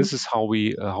 So Mhm. this is how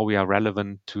we are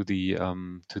relevant to the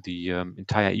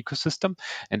entire ecosystem.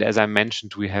 And as I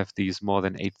mentioned, we have these more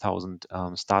than 8,000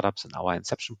 startups in our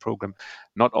Inception program.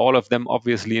 Not all of them,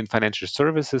 obviously, in financial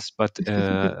services, but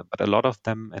a lot of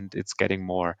them, and it's getting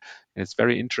more. And it's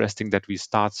very interesting that we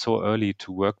start so early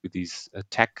to work with these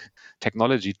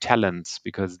technology talents,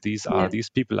 because Yeah. these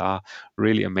people are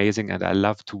really amazing, and I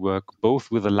love to work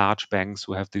both with the large banks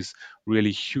who have these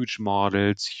really huge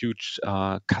models, huge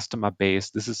customer base.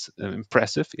 This is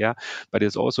impressive, yeah, but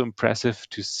it's also impressive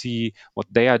to see what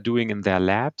they are doing in their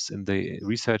labs, in the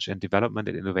research and development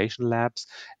and innovation labs,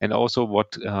 and also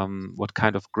what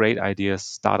kind of great ideas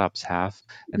startups have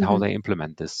and how Mhm. they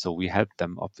implement this. So we help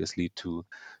them obviously to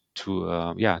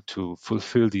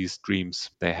fulfill these dreams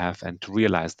they have and to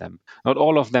realize them. Not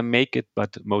all of them make it,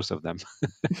 but most of them.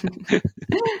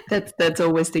 That's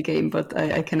always the game, but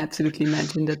I can absolutely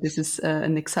imagine that this is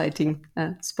an exciting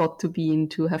spot to be in,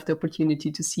 to have the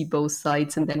opportunity to see both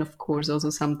sides, and then of course also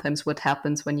sometimes what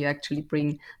happens when you actually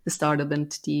bring the startup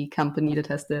and the company that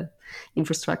has the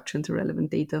infrastructure and the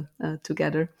relevant data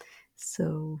together.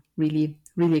 So really,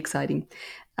 really exciting.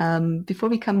 Before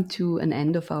we come to an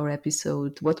end of our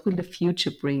episode, what will the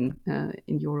future bring,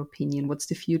 in your opinion? What's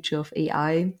the future of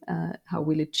AI? How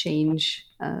will it change,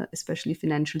 especially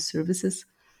financial services?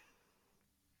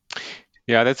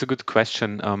 Yeah, that's a good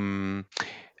question.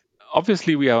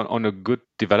 Obviously, we are on a good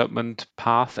development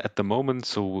path at the moment.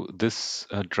 So this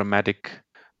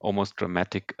almost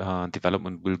dramatic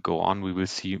development will go on. We will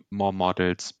see more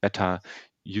models, better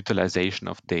utilization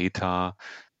of data,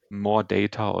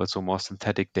 also more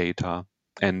synthetic data.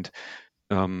 And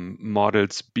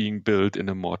models being built in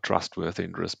a more trustworthy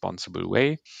and responsible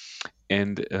way.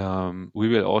 And we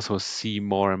will also see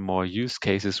more and more use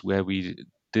cases where we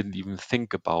didn't even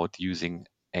think about using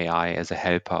AI as a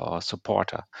helper or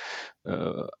supporter.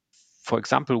 Uh, for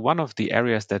example, one of the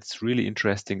areas that's really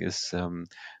interesting is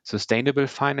sustainable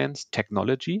finance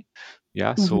technology.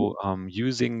 Yeah, so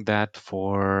using that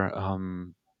for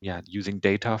using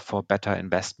data for better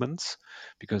investments,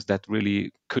 because that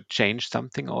really could change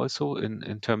something also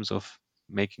in terms of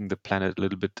making the planet a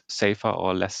little bit safer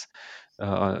or less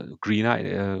greener.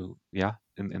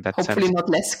 In that Hopefully sense. not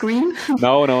less green.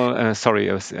 No, no, sorry.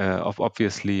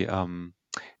 Obviously,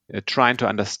 trying to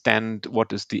understand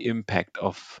what is the impact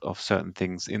of certain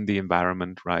things in the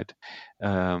environment, right?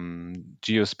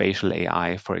 Geospatial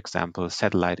AI, for example,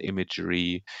 satellite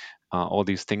imagery, all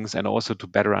these things, and also to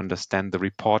better understand the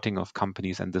reporting of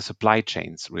companies and the supply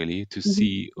chains, really, to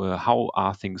see how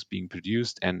are things being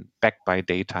produced and backed by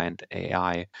data and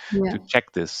AI Yeah. to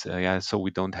check this, so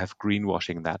we don't have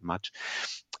greenwashing that much.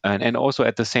 And also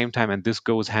at the same time, and this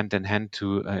goes hand in hand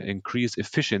to increase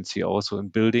efficiency also in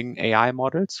building AI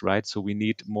models, right? So we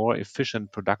need more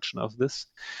efficient production of this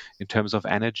in terms of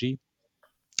energy.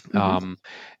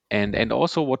 And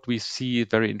also what we see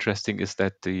very interesting is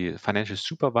that the financial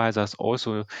supervisors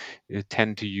also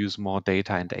tend to use more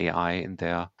data and AI in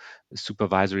their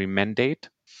supervisory mandate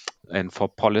and for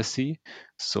policy.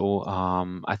 So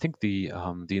I think the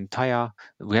entire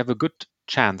we have a good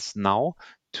chance now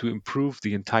to improve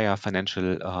the entire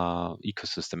financial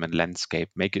ecosystem and landscape,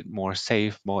 make it more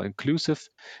safe, more inclusive,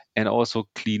 and also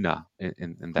cleaner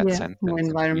in that Yeah, sense. more And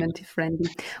cleaner. environmentally friendly.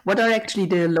 What are actually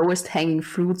the lowest hanging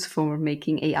fruits for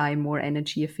making AI more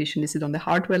energy efficient? Is it on the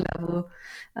hardware level,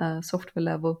 software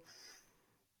level?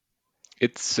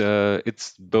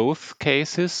 It's both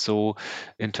cases. So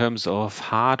in terms of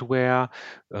hardware,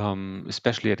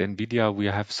 especially at NVIDIA, we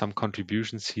have some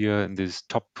contributions here in this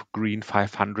top green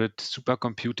 500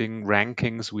 supercomputing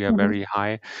rankings. We are very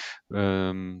high.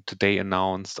 Today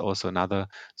announced also another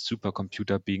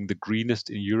supercomputer being the greenest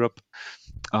in Europe,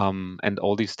 and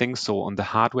all these things. So on the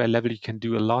hardware level, you can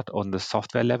do a lot. On the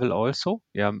software level also.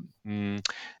 Yeah.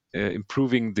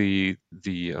 Improving the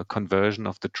conversion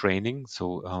of the training.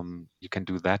 So you can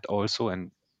do that also,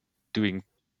 and doing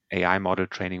AI model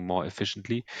training more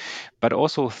efficiently. But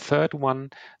also third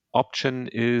one option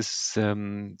is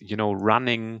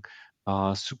running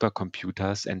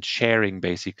supercomputers and sharing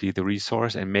basically the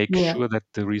resource and make Yeah. sure that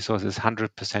the resource is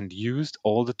 100% used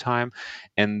all the time,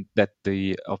 and that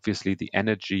the obviously the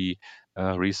energy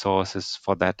resources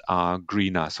for that are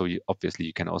greener. So obviously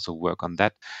you can also work on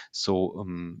that. So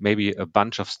maybe a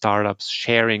bunch of startups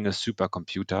sharing a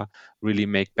supercomputer really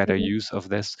make better use of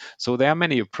this. So there are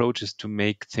many approaches to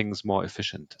make things more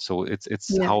efficient. So it's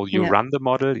Yeah. how you Yeah. run the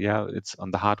model. Yeah, it's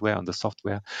on the hardware, on the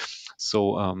software.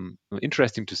 So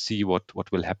interesting to see what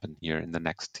will happen here in the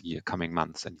next coming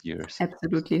months and years.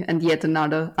 Absolutely. And yet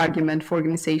another argument for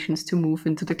organizations to move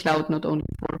into the cloud, not only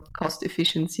for cost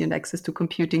efficiency and access to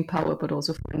computing power, but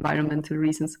also for environmental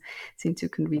reasons, since you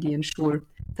can really ensure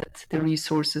that the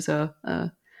resources are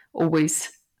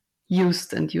always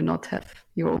used and you not have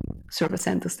your own server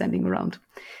center standing around.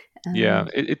 Yeah,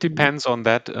 it Yeah. depends on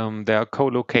that. There are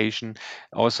co-location.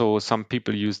 Also, some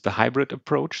people use the hybrid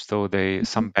approach. So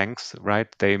some banks, right,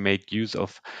 they make use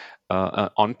of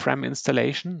on-prem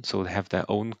installation. So they have their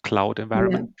own cloud Yeah.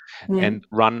 environment Yeah. and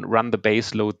run the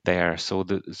base load there. So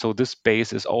this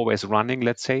base is always running,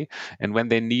 let's say. And when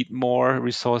they need more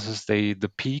resources,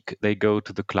 the peak, they go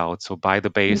to the cloud. So buy the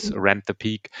base, rent the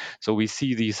peak. So we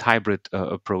see these hybrid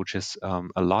approaches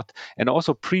a lot, and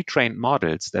also pre-trained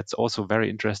models. That's also very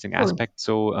interesting Cool. aspect.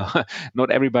 So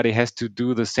not everybody has to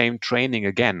do the same training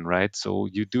again, right? So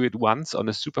you do it once on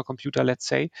a supercomputer, let's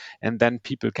say, and then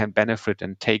people can benefit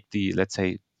and take the, let's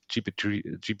say,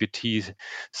 GPT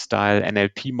style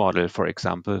NLP model, for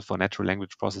example, for natural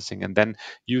language processing, and then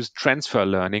use transfer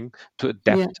learning to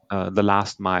Yeah. adapt the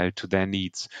last mile to their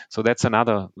needs. So that's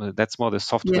that's more the Yeah.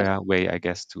 software way, I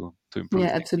guess, to Yeah,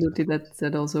 improve things. absolutely.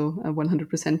 That also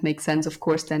 100% makes sense. Of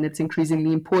course, then it's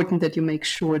increasingly important that you make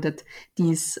sure that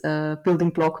these building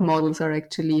block models are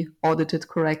actually audited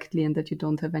correctly and that you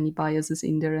don't have any biases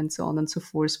in there and so on and so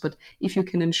forth. But if you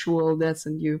can ensure all this,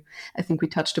 and I think we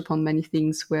touched upon many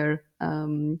things where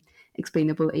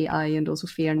explainable AI and also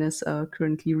fairness are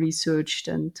currently researched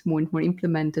and more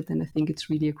implemented, then I think it's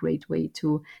really a great way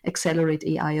to accelerate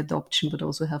AI adoption, but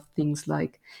also have things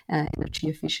like energy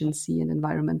efficiency and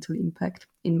environmental impact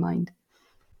in mind.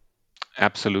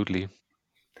 Absolutely.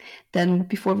 Then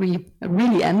before we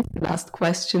really end, the last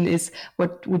question is,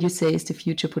 what would you say is the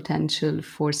future potential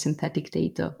for synthetic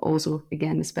data? Also,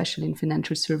 again, especially in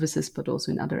financial services, but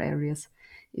also in other areas,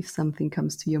 if something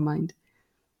comes to your mind.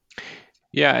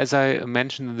 Yeah, as I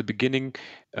mentioned in the beginning,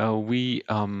 we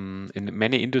in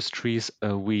many industries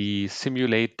we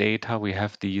simulate data. We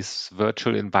have these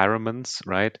virtual environments,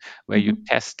 right, where you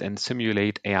test and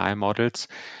simulate AI models.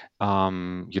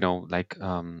 Like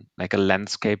a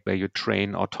landscape where you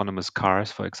train autonomous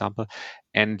cars, for example.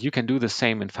 And you can do the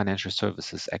same in financial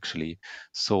services, actually.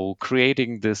 So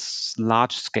creating this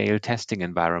large-scale testing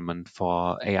environment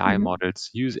for AI models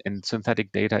use and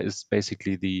synthetic data is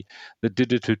basically the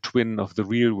digital twin of the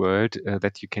real world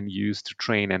that you can use to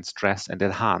train and stress and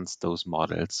enhance those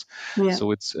models. Yeah.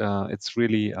 So it's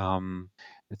really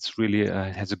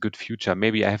has a good future.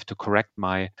 Maybe I have to correct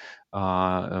my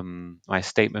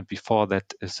statement before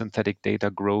that synthetic data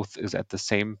growth is at the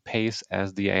same pace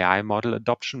as the AI model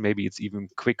adoption. Maybe it's even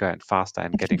quicker and faster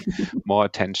and getting more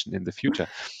attention in the future.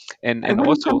 And I wouldn't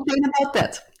also complain about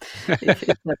that if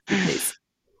that's the case.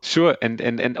 sure,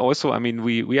 and also, I mean,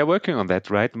 we are working on that,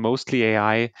 right? Mostly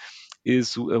AI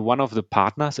is one of the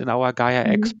partners in our Gaia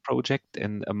X project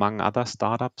and among other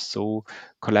startups. So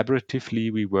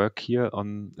collaboratively, we work here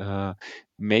on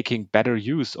making better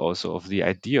use also of the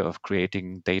idea of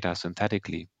creating data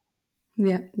synthetically.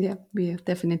 Yeah, we are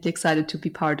definitely excited to be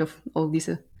part of all these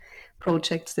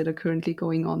projects that are currently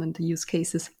going on and the use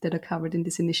cases that are covered in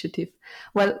this initiative.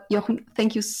 Well, Jochen,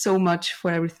 thank you so much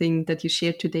for everything that you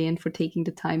shared today and for taking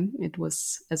the time. It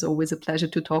was, as always, a pleasure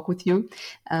to talk with you.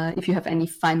 If you have any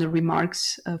final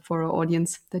remarks for our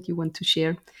audience that you want to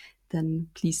share, then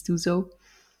please do so.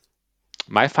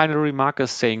 My final remark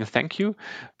is saying thank you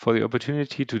for the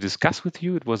opportunity to discuss with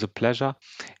you. It was a pleasure.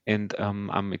 And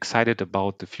I'm excited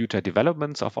about the future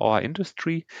developments of our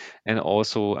industry. And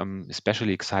also, I'm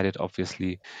especially excited,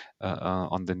 obviously,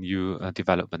 on the new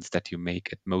developments that you make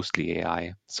at Mostly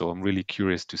AI. So I'm really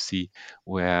curious to see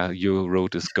where your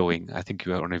road is going. I think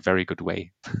you are on a very good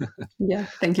way. Yeah,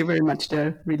 thank you very much. There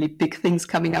are really big things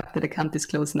coming up that I can't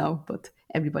disclose now, but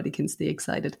everybody can stay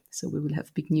excited. So we will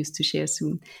have big news to share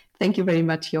soon. Thank you very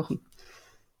much, Jochen.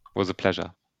 It was a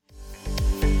pleasure.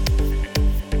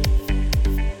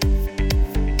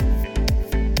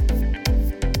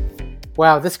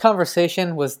 Wow, this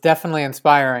conversation was definitely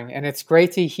inspiring, and it's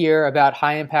great to hear about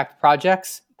high impact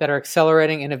projects that are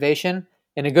accelerating innovation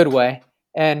in a good way.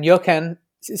 And Jochen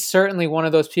is certainly one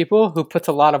of those people who puts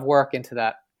a lot of work into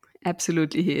that.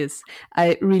 Absolutely, he is.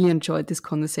 I really enjoyed this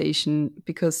conversation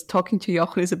because talking to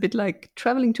Jochen is a bit like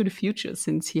traveling to the future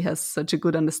since he has such a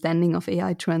good understanding of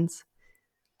AI trends.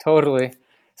 Totally.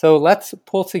 So let's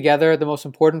pull together the most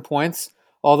important points,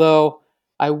 although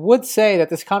I would say that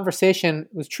this conversation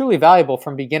was truly valuable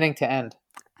from beginning to end.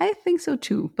 I think so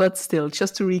too, but still,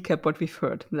 just to recap what we've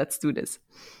heard, let's do this.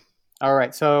 All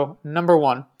right, so number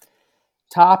one,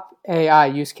 top AI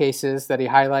use cases that he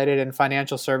highlighted in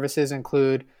financial services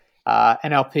include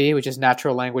NLP, which is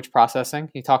natural language processing.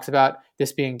 He talks about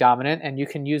this being dominant, and you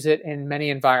can use it in many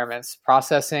environments.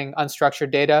 Processing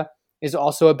unstructured data is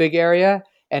also a big area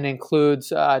and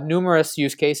includes numerous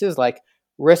use cases like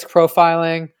risk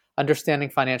profiling, understanding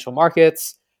financial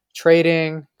markets,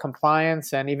 trading,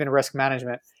 compliance, and even risk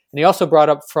management. And he also brought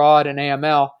up fraud and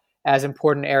AML as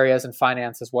important areas in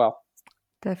finance as well.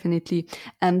 Definitely.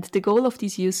 And the goal of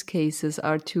these use cases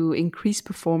are to increase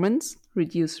performance,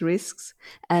 reduce risks,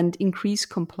 and increase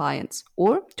compliance,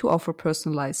 or to offer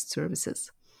personalized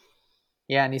services.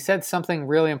 Yeah, and he said something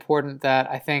really important that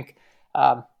I think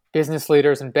business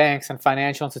leaders and banks and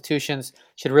financial institutions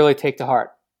should really take to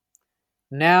heart.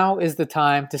 Now is the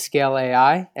time to scale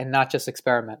AI and not just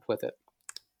experiment with it.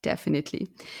 Definitely.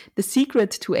 The secret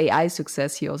to AI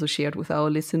success he also shared with our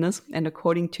listeners. And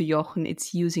according to Jochen,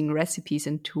 it's using recipes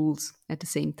and tools at the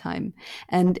same time.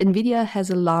 And NVIDIA has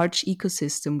a large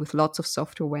ecosystem with lots of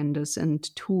software vendors and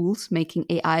tools, making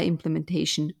AI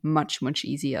implementation much, much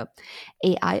easier.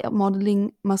 AI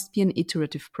modeling must be an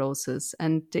iterative process,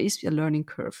 and there is a learning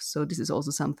curve. So this is also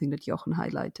something that Jochen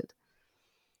highlighted.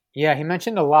 Yeah, he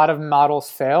mentioned a lot of models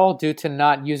fail due to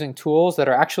not using tools that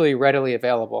are actually readily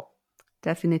available.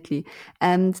 Definitely.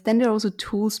 And then there are also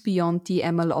tools beyond the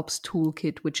MLOps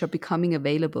toolkit, which are becoming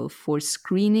available for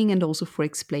screening and also for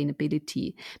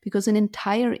explainability, because an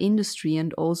entire industry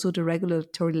and also the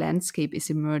regulatory landscape is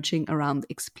emerging around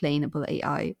explainable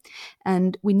AI.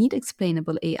 And we need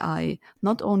explainable AI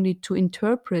not only to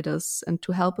interpret us and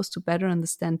to help us to better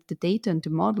understand the data and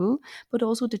the model, but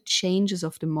also the changes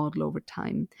of the model over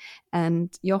time.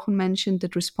 And Jochen mentioned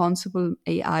that responsible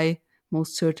AI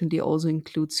most certainly also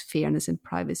includes fairness and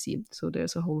privacy. So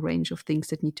there's a whole range of things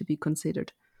that need to be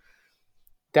considered.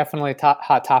 definitely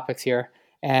hot topics here.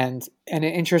 And an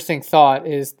interesting thought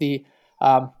is the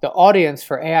audience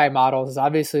for AI models is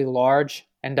obviously large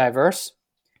and diverse.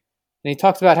 And he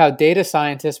talks about how data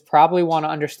scientists probably want to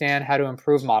understand how to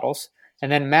improve models,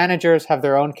 and then managers have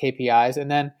their own KPIs,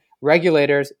 and then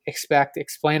regulators expect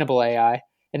explainable AI.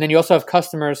 And then you also have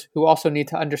customers who also need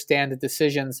to understand the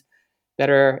decisions that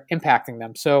are impacting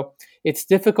them. So it's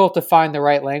difficult to find the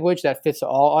right language that fits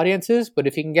all audiences, but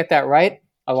if you can get that right,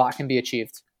 a lot can be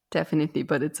achieved. Definitely,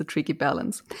 but it's a tricky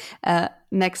balance.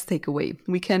 Next takeaway.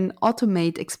 We can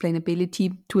automate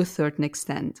explainability to a certain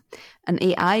extent. An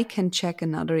AI can check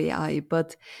another AI,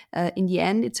 but in the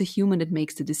end, it's a human that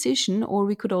makes the decision, or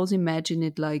we could also imagine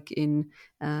it like in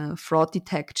fraud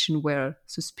detection where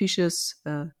suspicious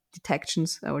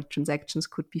detections or transactions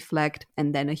could be flagged,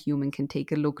 and then a human can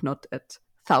take a look not at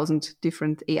 1,000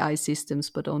 different AI systems,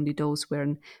 but only those where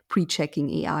a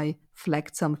pre-checking AI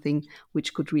flagged something,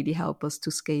 which could really help us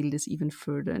to scale this even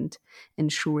further and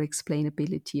ensure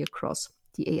explainability across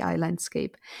the AI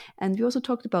landscape. And we also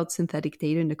talked about synthetic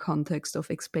data in the context of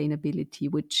explainability,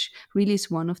 which really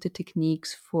is one of the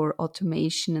techniques for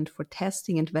automation and for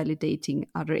testing and validating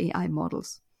other AI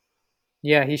models.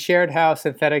 Yeah, he shared how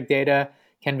synthetic data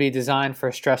can be designed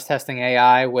for stress testing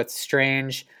AI with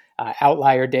strange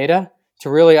outlier data to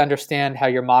really understand how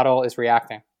your model is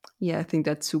reacting. Yeah, I think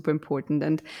that's super important.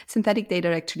 And synthetic data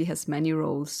actually has many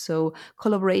roles. So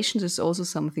collaborations is also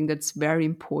something that's very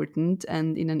important.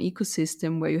 And in an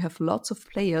ecosystem where you have lots of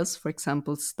players, for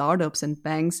example, startups and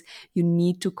banks, you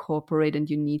need to cooperate and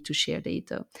you need to share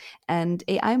data. And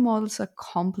AI models are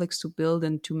complex to build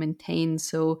and to maintain.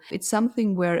 So it's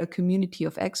something where a community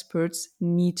of experts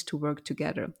need to work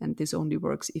together. And this only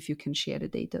works if you can share the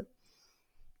data.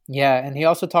 Yeah, and he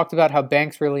also talked about how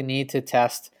banks really need to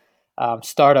test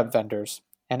startup vendors.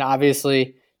 And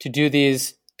obviously, to do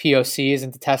these POCs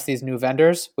and to test these new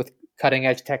vendors with cutting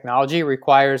edge technology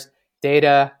requires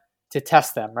data to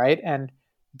test them, right? And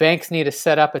banks need to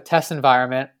set up a test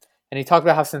environment. And he talked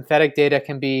about how synthetic data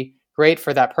can be great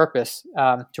for that purpose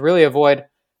to really avoid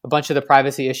a bunch of the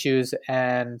privacy issues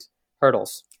and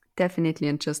hurdles. Definitely,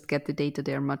 and just get the data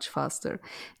there much faster.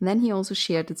 And then he also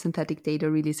shared that synthetic data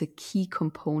really is a key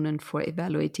component for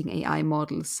evaluating AI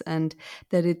models and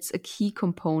that it's a key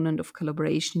component of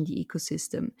collaboration in the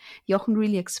ecosystem. Jochen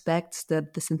really expects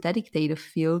that the synthetic data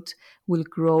field will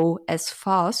grow as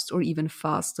fast or even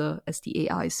faster as the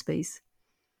AI space.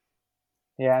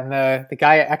 Yeah, and the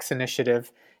Gaia X initiative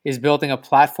is building a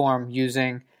platform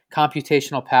using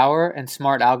computational power and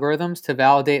smart algorithms to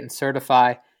validate and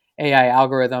certify AI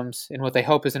algorithms in what they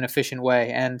hope is an efficient way.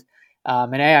 And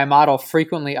an AI model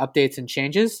frequently updates and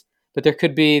changes, but there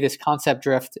could be this concept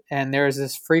drift, and there is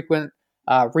this frequent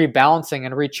rebalancing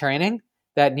and retraining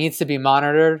that needs to be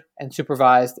monitored and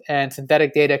supervised. And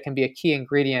synthetic data can be a key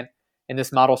ingredient in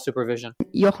this model supervision.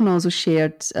 Jochen also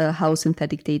shared how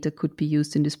synthetic data could be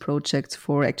used in this project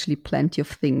for actually plenty of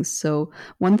things. So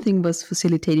one thing was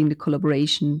facilitating the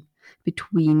collaboration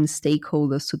between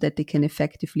stakeholders so that they can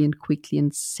effectively and quickly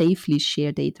and safely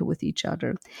share data with each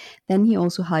other. Then he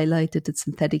also highlighted that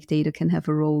synthetic data can have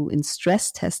a role in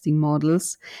stress testing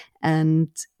models and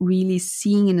really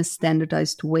seeing in a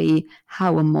standardized way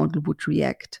how a model would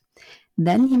react.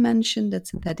 Then he mentioned that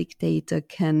synthetic data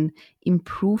can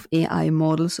improve AI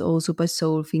models also by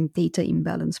solving data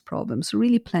imbalance problems.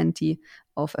 Really plenty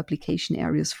of application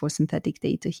areas for synthetic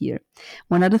data here.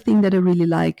 One other thing that I really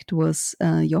liked was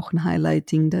Jochen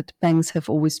highlighting that banks have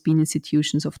always been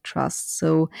institutions of trust.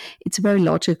 So it's very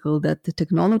logical that the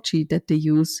technology that they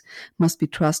use must be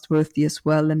trustworthy as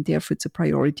well. And therefore, it's a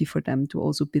priority for them to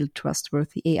also build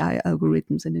trustworthy AI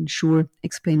algorithms and ensure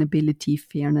explainability,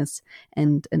 fairness,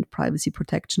 and privacy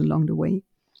protection along the way.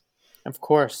 Of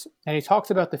course. And he talks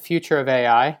about the future of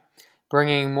AI,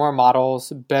 bringing more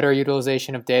models, better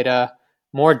utilization of data,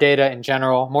 more data in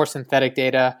general, more synthetic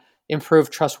data,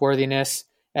 improved trustworthiness,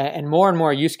 and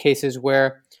more use cases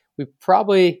where we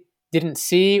probably didn't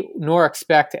see nor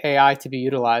expect AI to be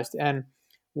utilized. And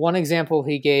one example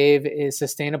he gave is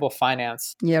sustainable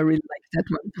finance. Yeah, I really like that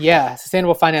one. Yeah,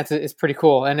 sustainable finance is pretty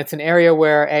cool. And it's an area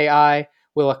where AI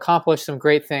will accomplish some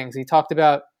great things. He talked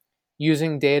about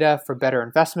using data for better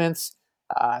investments,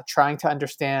 trying to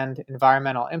understand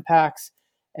environmental impacts.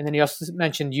 And then he also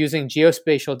mentioned using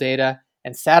geospatial data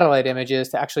and satellite images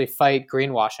to actually fight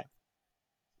greenwashing.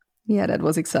 Yeah, that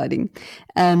was exciting.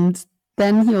 And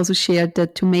then he also shared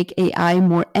that to make AI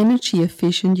more energy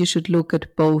efficient, you should look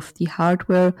at both the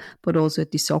hardware, but also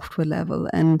at the software level.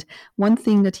 And one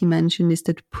thing that he mentioned is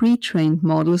that pre-trained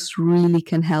models really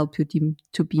can help you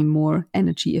to be more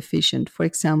energy efficient. For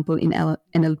example, in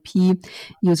NLP,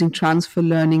 using transfer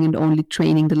learning and only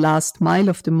training the last mile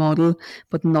of the model,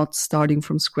 but not starting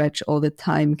from scratch all the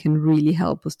time, can really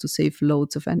help us to save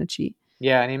loads of energy.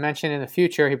 Yeah, and he mentioned in the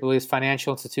future, he believes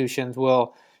financial institutions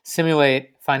will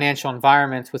simulate financial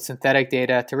environments with synthetic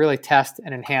data to really test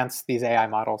and enhance these AI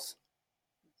models.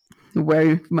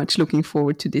 Very much looking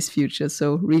forward to this future.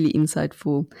 So really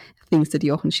insightful things that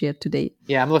Jochen shared today.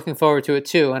 Yeah, I'm looking forward to it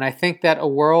too. And I think that a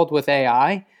world with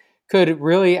AI could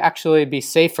really actually be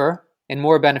safer and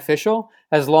more beneficial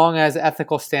as long as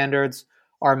ethical standards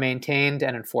are maintained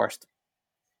and enforced.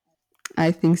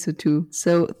 I think so too.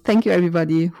 So thank you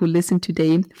everybody who listened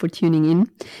today for tuning in.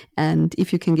 And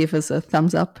if you can give us a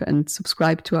thumbs up and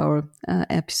subscribe to our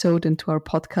episode and to our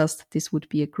podcast, this would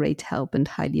be a great help and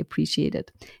highly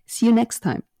appreciated. See you next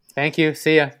time. Thank you.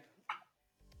 See ya.